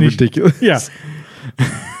 yeah, it's ridiculous. Yeah.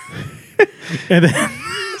 And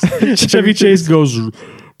then Chevy Chase goes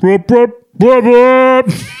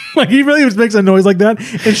like he really just makes a noise like that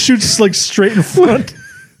and shoots like straight in front.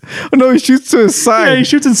 Oh no, he shoots to his side. Yeah, he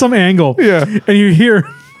shoots in some angle. Yeah. And you hear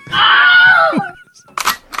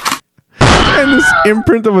and this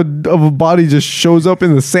imprint of a body just shows up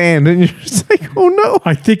in the sand and you're just like, oh no.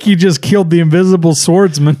 I think he just killed the invisible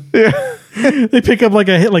swordsman. Yeah. They pick up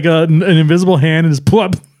an invisible hand and just pull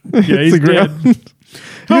up. Yeah, he's dead.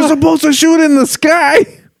 You're supposed to shoot in the sky.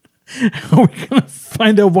 How are we gonna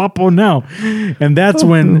find El Guapo now? And that's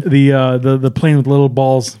when the plane with little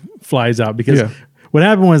balls flies out because what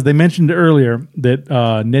happened was they mentioned earlier that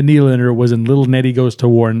Ned Nylander was in Little Nettie Goes to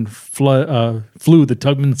War and flew the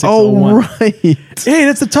Tugman 601. Oh, right. Hey,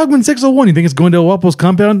 that's the Tugman 601. You think it's going to Guapo's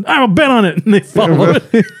compound? I will bet on it. And they follow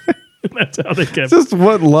it. That's how they kept. Just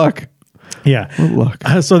what luck. Yeah. What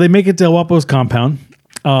luck. So they make it to Guapo's compound,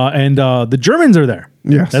 and the Germans are there.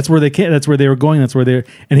 Yes. That's where they came. That's where they were going. That's where they.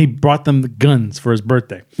 And he brought them the guns for his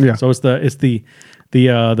birthday. Yeah. So it's the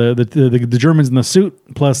Germans in the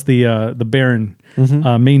suit plus the Baron,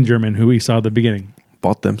 main German who we saw at the beginning.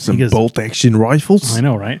 Bought them some Because- bolt action rifles. I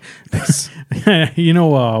know, right? You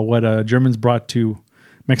know what Germans brought to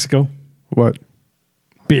Mexico? What?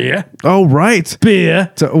 Beer. Oh, right.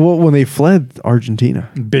 Beer. So, well, when they fled Argentina,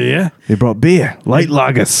 Beer. they brought beer, light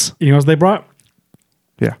lagers. You know what they brought?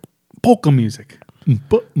 Yeah. Polka music.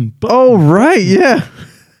 Oh, right. Yeah.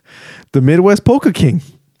 The Midwest Polka King.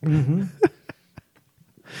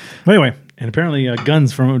 But anyway, and apparently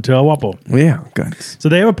guns from to El Guapo. Yeah, guns. So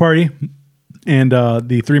they have a party, and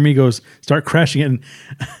the Three Amigos start crashing it. And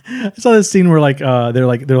I saw this scene where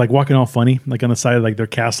they're walking all funny, like on the side of like their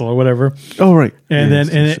castle or whatever. Oh, right. And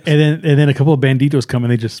Yeah, then a couple of banditos come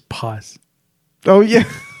and they just pause. Oh, yeah.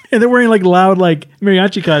 And they're wearing like loud like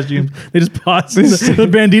mariachi costumes. They just pause. The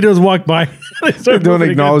banditos walk by. They start Don't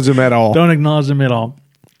moving acknowledge again. them at all. Don't acknowledge them at all.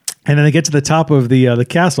 And then they get to the top of the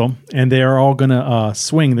castle, and they are all gonna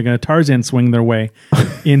swing. They're gonna Tarzan swing their way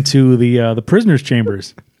into the prisoners'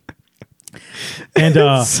 chambers. And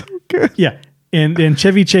So good. yeah, and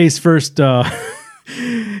Chevy Chase first.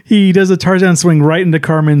 He does a Tarzan swing right into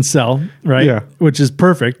Carmen's cell, right? Yeah. Which is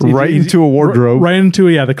perfect. Right into a wardrobe. Right into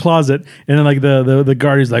the closet. And then like the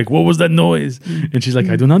guard is like, what was that noise? And she's like,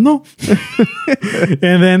 I do not know.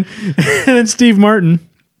 and then Steve Martin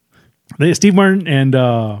and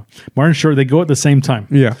Martin Short, they go at the same time.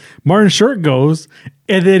 Yeah. Martin Short goes,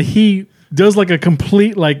 and then he does like a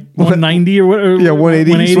complete like 190 or whatever. Yeah,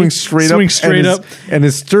 180. He swings straight up. And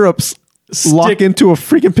his stirrups lock into a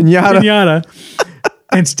freaking pinata.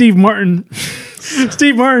 And Steve Martin, this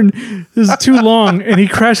is too long, and he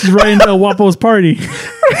crashes right into Guapo's party.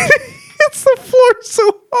 It's the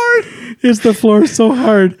floor so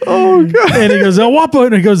hard. Oh, God. And he goes, El Guapo,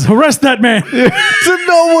 and he goes, arrest that man. To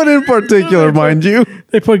no one in particular, mind you.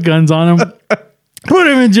 They put guns on him. Put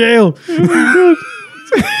him in jail.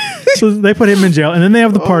 So they put him in jail, and then they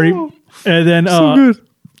have the party. And then good.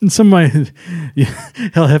 and some of my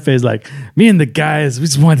El Jefe is like, me and the guys, we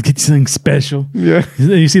just wanted to get something special. Yeah.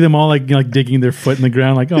 You see them all like digging their foot in the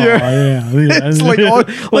ground, like, oh yeah. It's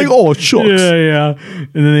like, oh, shucks. Yeah. And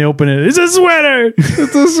then they open it. It's a sweater.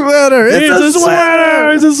 It's a sweater. It's a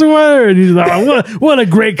sweater. It's a sweater. And he's like, oh, what a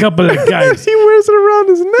great couple of guys. He wears it around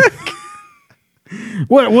his neck.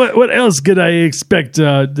 What else could I expect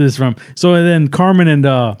this from? So then Carmen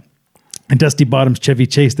and Dusty Bottom's Chevy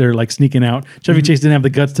Chase, they're like sneaking out. Chevy Chase didn't have the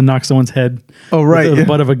guts to knock someone's head. Oh, right, with the yeah.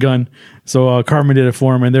 butt of a gun. So Carmen did it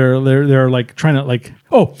for him, and they're like trying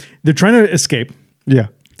to escape. Yeah.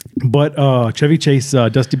 But Chevy Chase,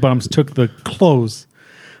 Dusty Bottoms took the clothes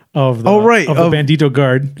of the bandito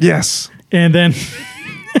guard. Yes. And then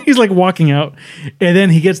he's like walking out, and then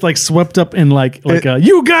he gets like swept up in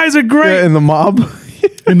you guys are great. Yeah, in the mob.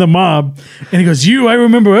 In the mob, and he goes, I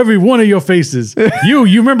remember every one of your faces. You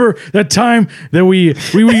remember that time that we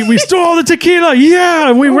stole the tequila? Yeah,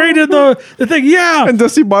 and we raided the thing. Yeah, And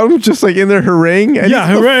Dusty Bottom's just like in there haranguing. And yeah,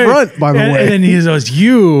 he's in the hooray! front, by the way. And then he goes,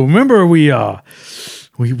 you remember we raped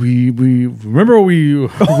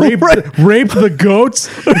the goats.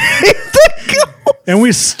 And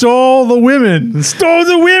we stole the women.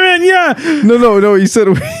 Yeah. No. He said,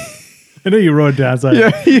 I know you wrote it down. So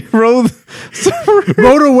yeah, he rode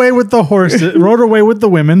away with the horses, rode away with the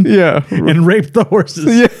women. Yeah. And raped the horses.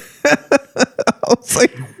 Yeah. I was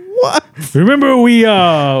like, what? Remember we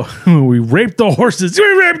raped the horses. We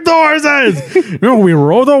raped the horses. Remember we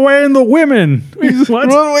rode away in the women. What?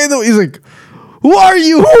 Run away though. He's like, who are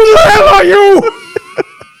you? Who the hell are you?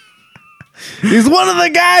 He's one of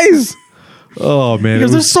the guys. Oh man.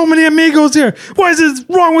 Because there's so many amigos here. What is this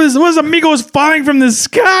wrong with this? What is amigos falling from the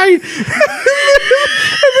sky? And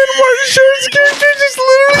then Martin Short's character just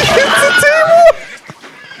literally hits the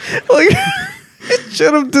table. Like, it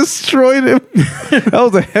should have destroyed him. That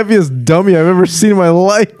was the heaviest dummy I've ever seen in my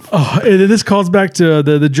life. Oh, and then this calls back to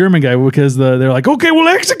the German guy because they're like, okay, we'll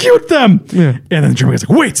execute them. Yeah. And then the German guy's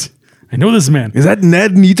like, wait, I know this man. Is that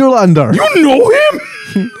Ned Niederlander? You know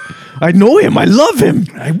him? I know him. I love him.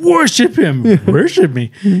 I worship him. Worship me.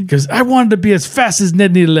 Because I wanted to be as fast as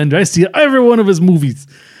Ned Niederlander. I see every one of his movies.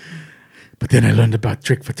 But then I learned about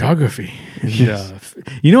trick photography. And,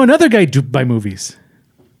 you know another guy duped by movies?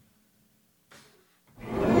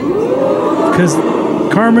 Because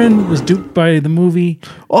Carmen was duped by the movie.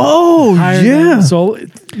 Oh, Hired yeah. them. So,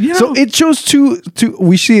 So it shows two.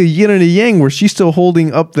 We see a yin and a yang where she's still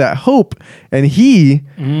holding up that hope, and he's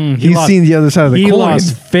seeing the other side of the he coin.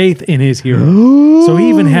 lost faith in his hero. So he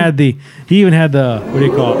even had the what do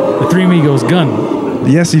you call it? The Three Amigos gun.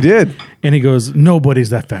 Yes, he did. And he goes,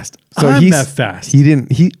 nobody's that fast. So I'm he's that fast.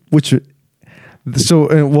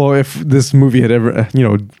 Well, if this movie had ever,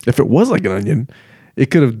 if it was like an onion, we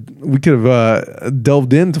could have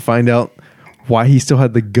delved in to find out why he still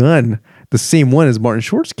had the gun, the same one as Martin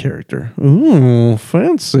Short's character. Ooh,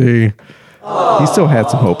 fancy. He still had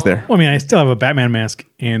some hope there. Well, I mean, I still have a Batman mask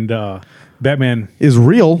and Batman Is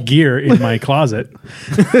real. gear in my closet.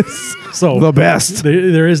 So The best.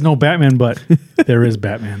 There is no Batman, but there is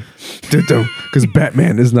Batman. Because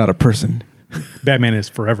Batman is not a person. Batman is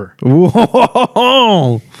forever. Whoa.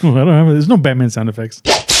 Oh, I don't have. There's no Batman sound effects.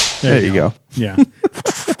 There you go. Yeah.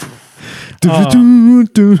 Oh,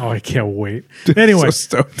 Oh, I can't wait. Anyway, so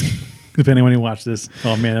stoked. if anyone who watched this,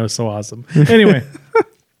 oh man, that was so awesome. Anyway,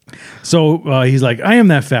 so he's like, I am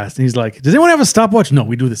that fast. And he's like, does anyone have a stopwatch? No,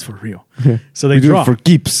 we do this for real. So they We do draw. it for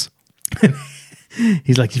keeps.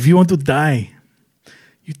 He's like, if you want to die,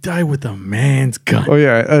 you die with a man's gun. Oh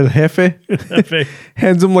yeah, El Jefe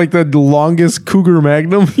hands him like the longest Cougar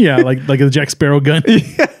Magnum. Yeah, like a Jack Sparrow gun.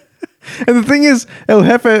 And the thing is, El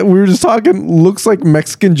Jefe, we were just talking, looks like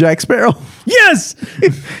Mexican Jack Sparrow. Yes.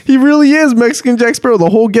 He really is Mexican Jack Sparrow, the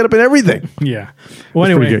whole getup and everything. Yeah. Well,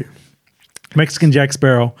 It's pretty anyway, Mexican Jack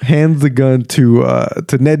Sparrow. Hands the gun to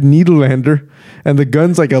Ned Needlander, and the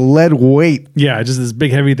gun's like a lead weight. Yeah, just this big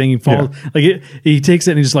heavy thing. He falls he takes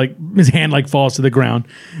it and he just like his hand like falls to the ground.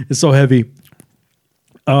 It's so heavy.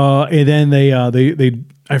 And then they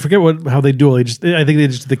I forget how they do it. I think they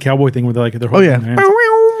just did the cowboy thing where they're like they're holding their hands.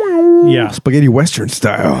 Yeah. Spaghetti Western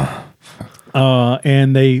style.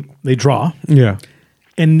 And they draw. Yeah.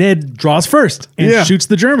 And Ned draws first and shoots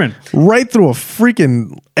the German. Right through a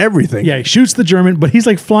freaking everything. Yeah, he shoots the German, but he's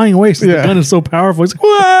like flying away. So the gun is so powerful. He's like,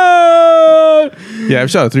 whoa! Yeah, I've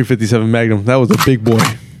shot a 357 Magnum. That was a big boy.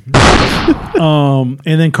 And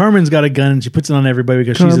then Carmen's got a gun and she puts it on everybody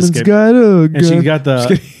because she's escaped. Got a gun. And she got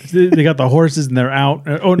they got the horses and they're out.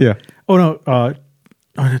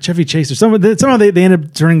 Chevy Chase or somehow they end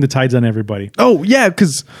up turning the tides on everybody. Oh yeah,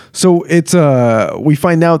 because so it's we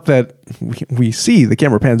find out that we see the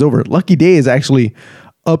camera pans over. Lucky Day is actually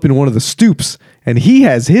up in one of the stoops, and he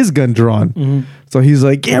has his gun drawn. So he's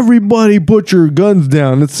like, "Everybody, put your guns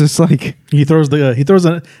down." It's just like he throws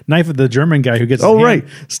a knife at the German guy who gets his hand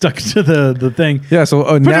stuck to the thing. Yeah, so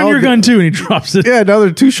put now on your gun too, and he drops it. Yeah, now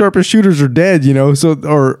their two sharpest shooters are dead. So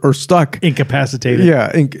or stuck, incapacitated.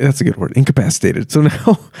 Yeah, that's a good word, incapacitated. So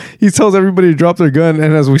now he tells everybody to drop their gun,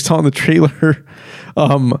 and as we saw in the trailer,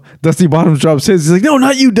 Dusty Bottoms drops his. He's like, "No,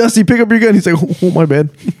 not you, Dusty. Pick up your gun." He's like, "Oh my bad."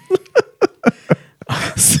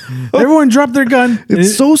 Everyone dropped their gun.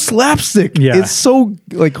 It's so slapstick. Yeah. It's so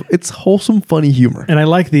it's wholesome, funny humor. And I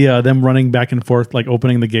like the them running back and forth, like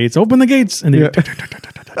opening the gates. Open the gates, and they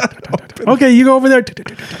okay, you go over there.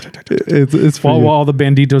 It's while all the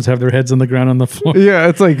banditos have their heads on the ground on the floor. Yeah,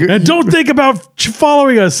 it's like and don't think about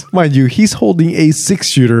following us. Mind you, he's holding a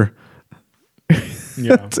 6-shooter.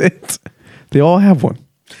 Yeah. That's it. They all have one.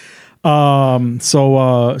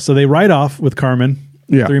 So they ride off with Carmen.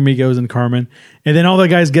 Yeah. Three Amigos and Carmen. And then all the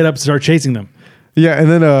guys get up and start chasing them. Yeah,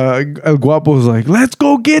 and then El Guapo's like, let's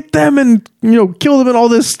go get them and kill them and all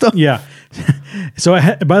this stuff. Yeah. So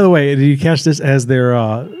by the way, did you catch this as their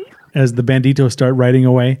as the banditos start riding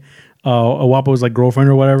away? Guapo's like girlfriend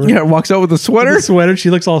or whatever. Yeah, walks out with a sweater. With a sweater. She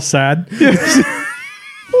looks all sad. Yeah.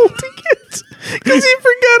 Because he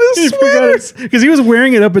forgot his sweater. Because he was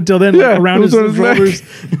wearing it up until then, like, around his shoulders.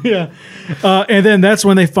 Yeah. And then that's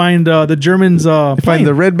when they find the Germans. They find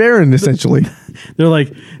the Red Baron, essentially. They're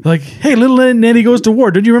like, hey, little Nettie goes to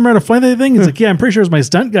war. Don't you remember how to fly that thing? It's like, yeah, I'm pretty sure it's my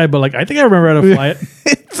stunt guy, but like, I think I remember how to fly it.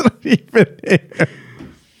 It's not even here.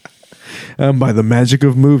 By the magic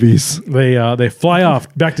of movies, they fly off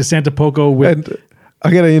back to Santa Poco with. And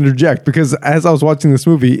I gotta interject because as I was watching this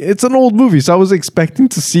movie, it's an old movie, so I was expecting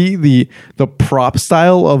to see the prop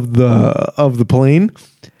style of the plane,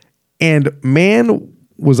 and man,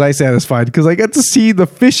 was I satisfied because I got to see the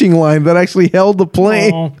fishing line that actually held the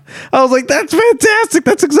plane. Aww. I was like, "That's fantastic!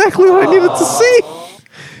 That's exactly what I needed to see."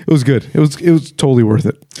 It was good. It was totally worth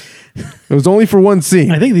it. It was only for one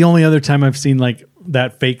scene. I think the only other time I've seen like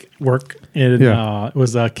that fake work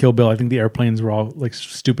was Kill Bill. I think the airplanes were all like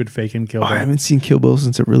stupid fake in Kill Bill. I haven't seen Kill Bill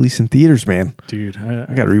since it released in theaters, man. Dude, I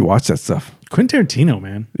got to rewatch that stuff. Quentin Tarantino,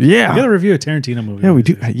 man. Yeah. We got to review a Tarantino movie. Yeah, we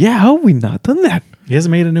do. Yeah, how have we not done that? He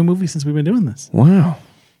hasn't made a new movie since we've been doing this. Wow.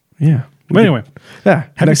 Yeah. But anyway. Yeah.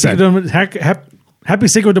 Happy Happy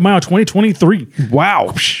Cinco de Mayo 2023.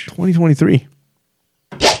 Wow. 2023.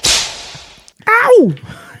 Ow!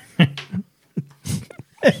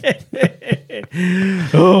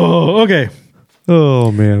 Oh, okay.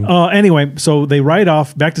 Oh, man. Anyway, so they ride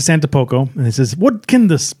off back to Santa Poco, and it says, "What can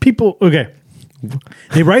this people?" Okay,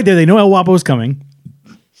 they ride there. They know El Guapo's coming,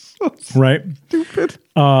 right? Stupid.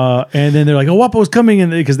 And then they're like, "El Guapo's coming,"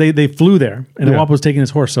 and because they flew there, and El Yeah. Guapo's taking his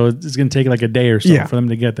horse, so it's going to take like a day or so Yeah. for them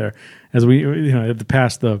to get there. As we, have to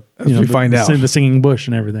pass the, we find out. the singing bush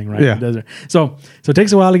and everything, right? Yeah. The desert. So it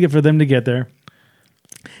takes a while for them to get there,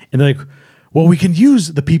 and they're like, "Well, we can use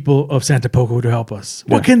the people of Santa Poco to help us.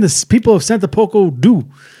 What can the people of Santa Poco do?"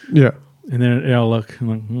 Yeah. And then they all look I'm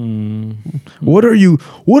like, What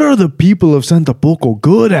are the people of Santa Poco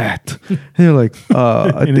good at? And you're like,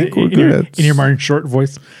 I think we're good at in your Martin Short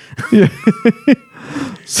voice.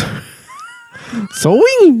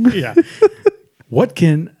 sewing. Yeah. What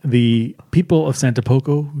can the people of Santa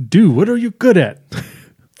Poco do? What are you good at?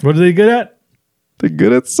 What are they good at? They're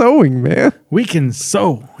good at sewing, man. We can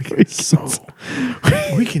sew. We can sew.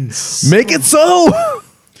 We can sew. Make it so.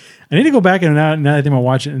 I need to go back and now that I think I'll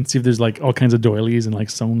watch it and see if there's like all kinds of doilies and like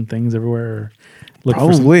sewn things everywhere. Or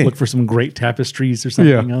Probably. look for some great tapestries or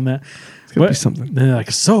something on that. It's gotta be something. They're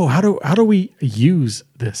like, so how do we use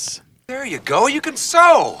this? There you go. You can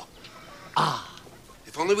sew.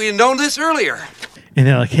 If only we had known this earlier. And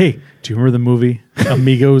they're like, hey, do you remember the movie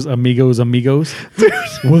Amigos, Amigos, Amigos?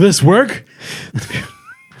 Will this work?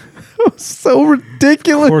 So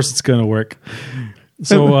ridiculous. Of course it's going to work.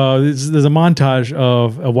 So there's a montage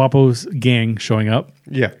of a Guapo's gang showing up.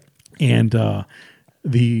 Yeah. And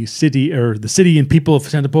the city and people of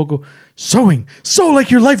Santa Poco sewing. Sew like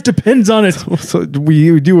your life depends on it. So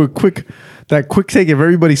we do a quick take of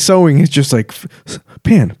everybody sewing. It's just like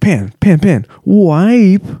pan,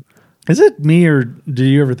 wipe. Is it me or do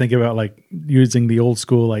you ever think about like using the old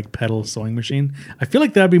school like pedal sewing machine? I feel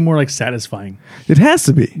like that'd be more like satisfying It has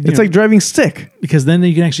to be. It's like driving stick. because then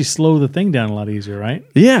you can actually slow the thing down a lot easier, right?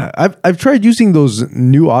 Yeah, I've tried using those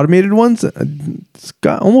new automated ones. It's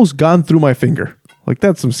almost gone through my finger. Like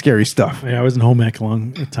that's some scary stuff. Yeah, I was in home ec a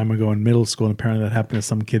long time ago in middle school, and apparently that happened to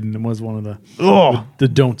some kid, and it was one of the the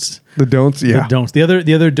don'ts. The don'ts, yeah. The don'ts. The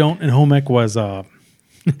other don't in home ec was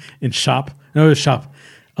in shop. No, it was shop.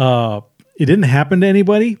 It didn't happen to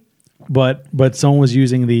anybody, but someone was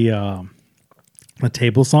using the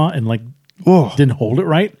table saw and like didn't hold it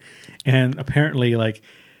right, and apparently like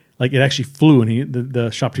it actually flew. And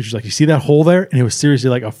the shop teacher's like, "You see that hole there?" And it was seriously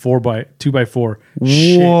like a 2x4.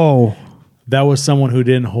 Whoa. That was someone who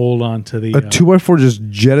didn't hold on to the A 2x4 just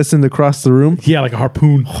jettisoned across the room? yeah, like a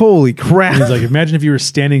harpoon. Holy crap. He's like, imagine if you were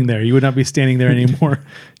standing there, you would not be standing there anymore.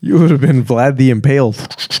 You would have been Vlad the Impaled.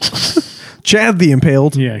 Chad the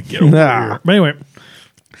Impaled. Yeah, get over here. But anyway,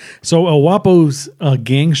 so El Guapo's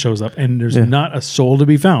gang shows up, and there's not a soul to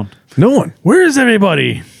be found. No one. Where is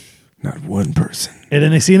everybody? Not one person. And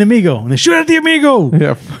then they see an amigo, and they shoot at the amigo.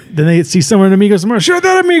 Yeah. Then they see someone an amigo somewhere. Shoot at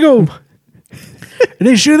that amigo. And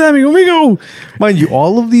they shoot at that amigo. Mind you,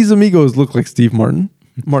 all of these amigos look like Steve Martin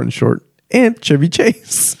Short, and Chevy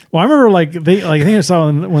Chase. Well, I remember I think I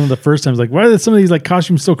saw one of the first times, like, why are some of these like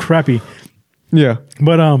costumes so crappy? Yeah.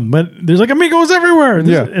 But there's like amigos everywhere. And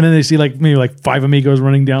Yeah. and then they see like maybe like 5 amigos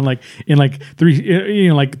running down like in like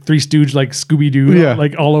Three Stooge like Scooby Doo Yeah.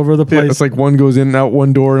 like all over the place. Yeah, it's like one goes in and out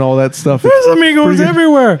one door and all that stuff. There's amigos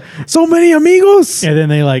everywhere. So many amigos. And then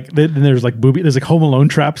then there's like there's like Home Alone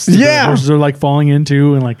traps. that Yeah. the horses are like falling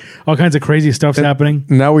into, and like all kinds of crazy stuff's happening.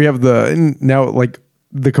 Now we have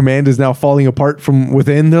the command is now falling apart from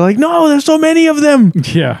within. They're like, no, there's so many of them.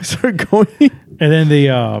 Yeah. Start going. And then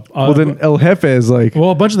Then El Jefe is like, well,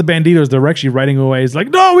 a bunch of the banditos, they're actually riding away. It's like,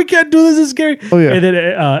 no, we can't do this. It's scary. Oh, yeah. And then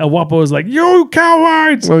El Guapo is like, you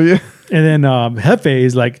cowards. oh yeah, And then Jefe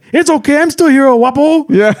is like, it's okay. I'm still here, El Guapo.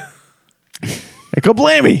 yeah. And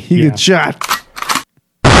kablammy, he gets shot.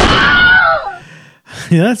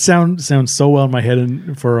 Yeah, that sounds so well in my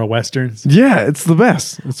head for westerns. Yeah, it's the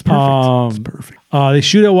best. It's perfect. It's perfect. They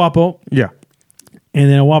shoot at Guapo, Yeah. and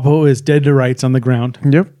then Guapo is dead to rights on the ground.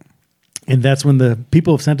 Yep. And that's when the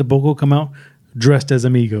people of Santa Poco come out dressed as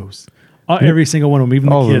amigos. Every single one of them, even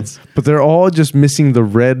All the of kids. them. But they're all just missing the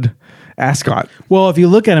red ascot. Well, if you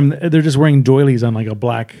look at them, they're just wearing doilies on like a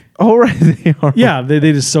black. Oh, right. They are. Yeah, they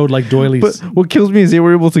just sewed like doilies. But what kills me is they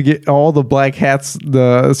were able to get all the black hats,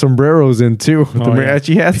 the sombreros in too. The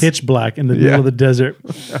mariachi hats. Pitch black in the middle of the desert.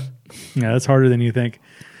 Yeah, that's harder than you think.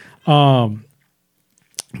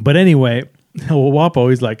 But anyway, Guapo,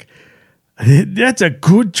 he's like, that's a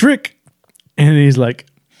good trick. And he's like,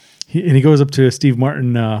 he goes up to Steve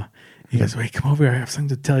Martin. He goes, wait, come over here. I have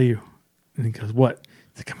something to tell you. And he goes, what?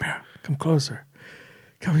 He's like, come here. Come closer.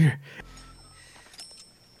 Come here.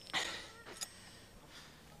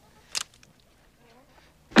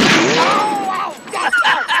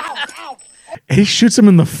 He shoots him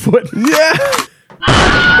in the foot. Yeah.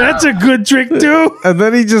 That's a good trick too. And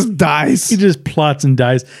then he just dies. He just plots and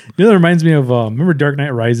dies. You know, that reminds me of remember Dark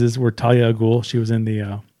Knight Rises, where Talia al Ghul, she was in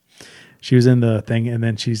the thing, and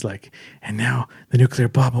then she's like, and now the nuclear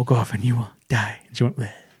bomb will go off and you will die. And she went,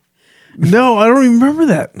 bleh. No, I don't even remember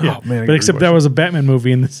that. Yeah, Oh, man. but except that was a Batman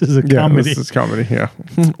movie, and this is a comedy. This is comedy, yeah.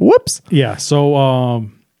 Whoops. Yeah, so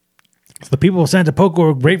the people of Santa Poco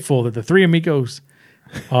are grateful that the Three Amigos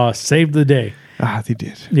saved the day. Ah, they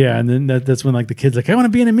did. Yeah, and then that's when like the kid's like, I want to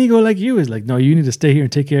be an amigo like you. He's like, no, you need to stay here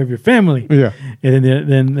and take care of your family. Yeah. And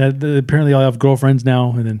then apparently all have girlfriends now.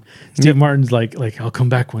 And then Steve Martin's like I'll come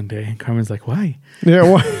back one day. And Carmen's like, why?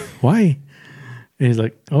 Yeah, why? Why? And he's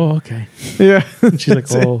like, oh, okay. Yeah. And she's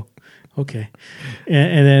like, oh, okay.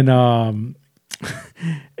 And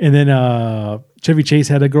then Chevy Chase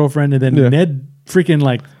had a girlfriend, and then Ned freaking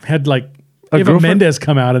like had like Eva girlfriend? Mendes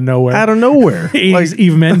come out of nowhere. Out of nowhere. Like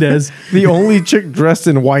Eve Mendes. The only chick dressed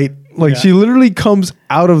in white. Like she literally comes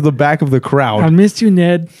out of the back of the crowd. I missed you,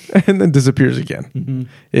 Ned. And then disappears again.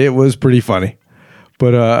 It was pretty funny.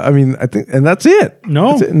 But I mean, I think, and that's it.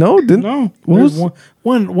 No. That's it. No, didn't. No. What was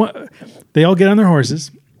One. They all get on their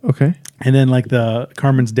horses. Okay. And then like the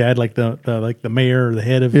Carmen's dad, like the mayor or the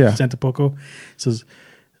head of Santa Poco says,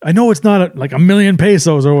 I know it's not like $1 million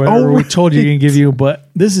pesos or whatever we told you can give you, but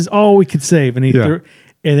this is all we could save. And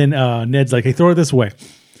then Ned's like, hey, throw it this way.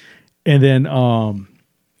 And then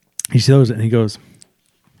he throws it and he goes,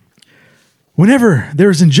 whenever there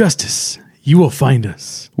is injustice, you will find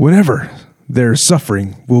us. Whenever there's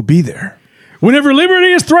suffering, we'll be there. Whenever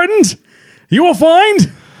liberty is threatened, you will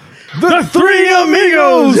find the Three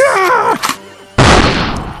Amigos. Yeah!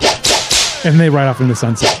 And they ride off into the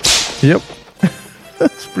sunset. Yep.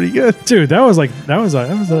 That's pretty good. Dude, that was an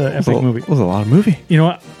epic movie. It was a lot of movie. You know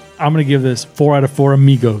what? I'm going to give this 4 out of 4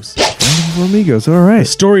 Amigos. 4 Amigos. All right. The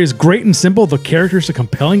story is great and simple. The characters are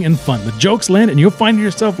compelling and fun. The jokes land, and you'll find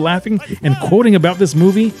yourself laughing and quoting about this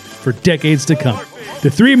movie for decades to come. The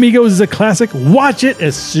Three Amigos is a classic. Watch it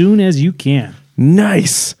as soon as you can.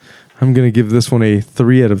 Nice. I'm going to give this one a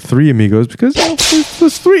 3 out of 3 Amigos because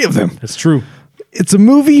there's 3 of them. That's true. It's a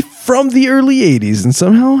movie from the early 80s and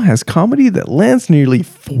somehow has comedy that lands nearly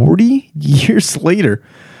 40 years later.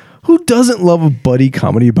 Who doesn't love a buddy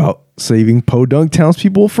comedy about saving podunk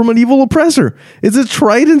townspeople from an evil oppressor? It's a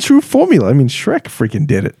tried and true formula. I mean, Shrek freaking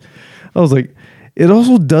did it. I was like, it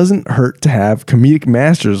also doesn't hurt to have comedic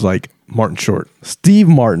masters like Martin Short, Steve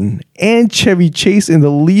Martin, and Chevy Chase in the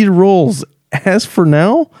lead roles. As for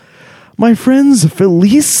now, my friends,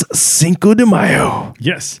 Feliz Cinco de Mayo.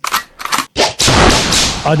 Yes.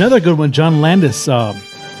 Another good one, John Landis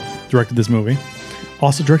directed this movie.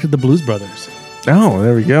 Also directed The Blues Brothers. Oh,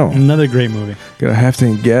 there we go. Another great movie. Got a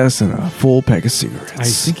half-tank gas and a full pack of cigarettes. I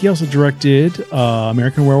think he also directed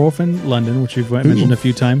American Werewolf in London, which we've mentioned a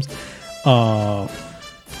few times.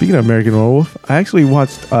 Speaking of American Werewolf, I actually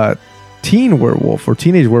watched Teen Werewolf or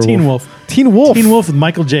Teenage Werewolf. Teen Wolf. Teen Wolf. Teen Wolf with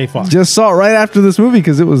Michael J. Fox. Just saw it right after this movie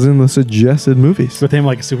because it was in the suggested movies. With him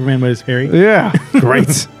like a Superman with his Harry. Yeah,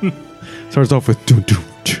 great. Starts off with doom doom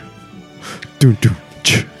doom doom.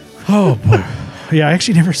 Oh boy. Yeah, I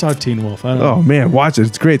actually never saw Teen Wolf. I don't know. Oh man, watch it.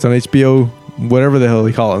 It's great. It's on HBO, whatever the hell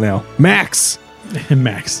they call it now. Max.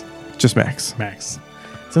 Max. Just Max. Max.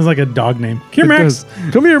 Sounds like a dog name. Here, It Max.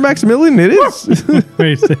 does. Come here, Maximilian. It is.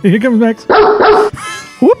 Wait, here comes Max.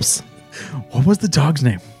 Whoops. What was the dog's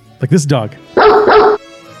name? Like this dog.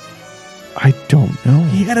 I don't know.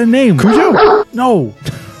 He had a name. Cujo. No.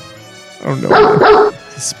 I don't know.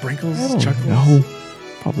 Sprinkles? Chuckles. Chuckles? No.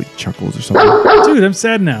 Probably Chuckles or something. Dude, I'm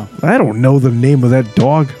sad now. I don't know the name of that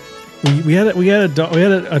dog. We had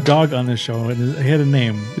a dog on this show, and he had a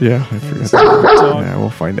name. Yeah, I forgot. Dog. Yeah,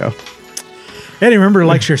 we'll find out. And remember to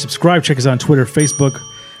like, share, subscribe. Check us out on Twitter, Facebook,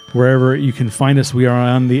 wherever you can find us. We are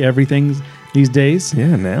on the everythings these days.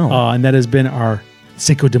 Yeah, now. And that has been our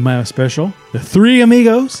Cinco de Mayo special, The Three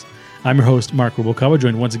Amigos. I'm your host, Marc Rubalcaba,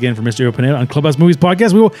 joined once again for Mr. Abel Pineda on Clubhouse Movies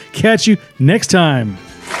Podcast. We will catch you next time.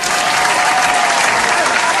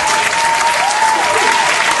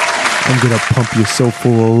 I'm going to pump you so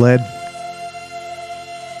full of lead.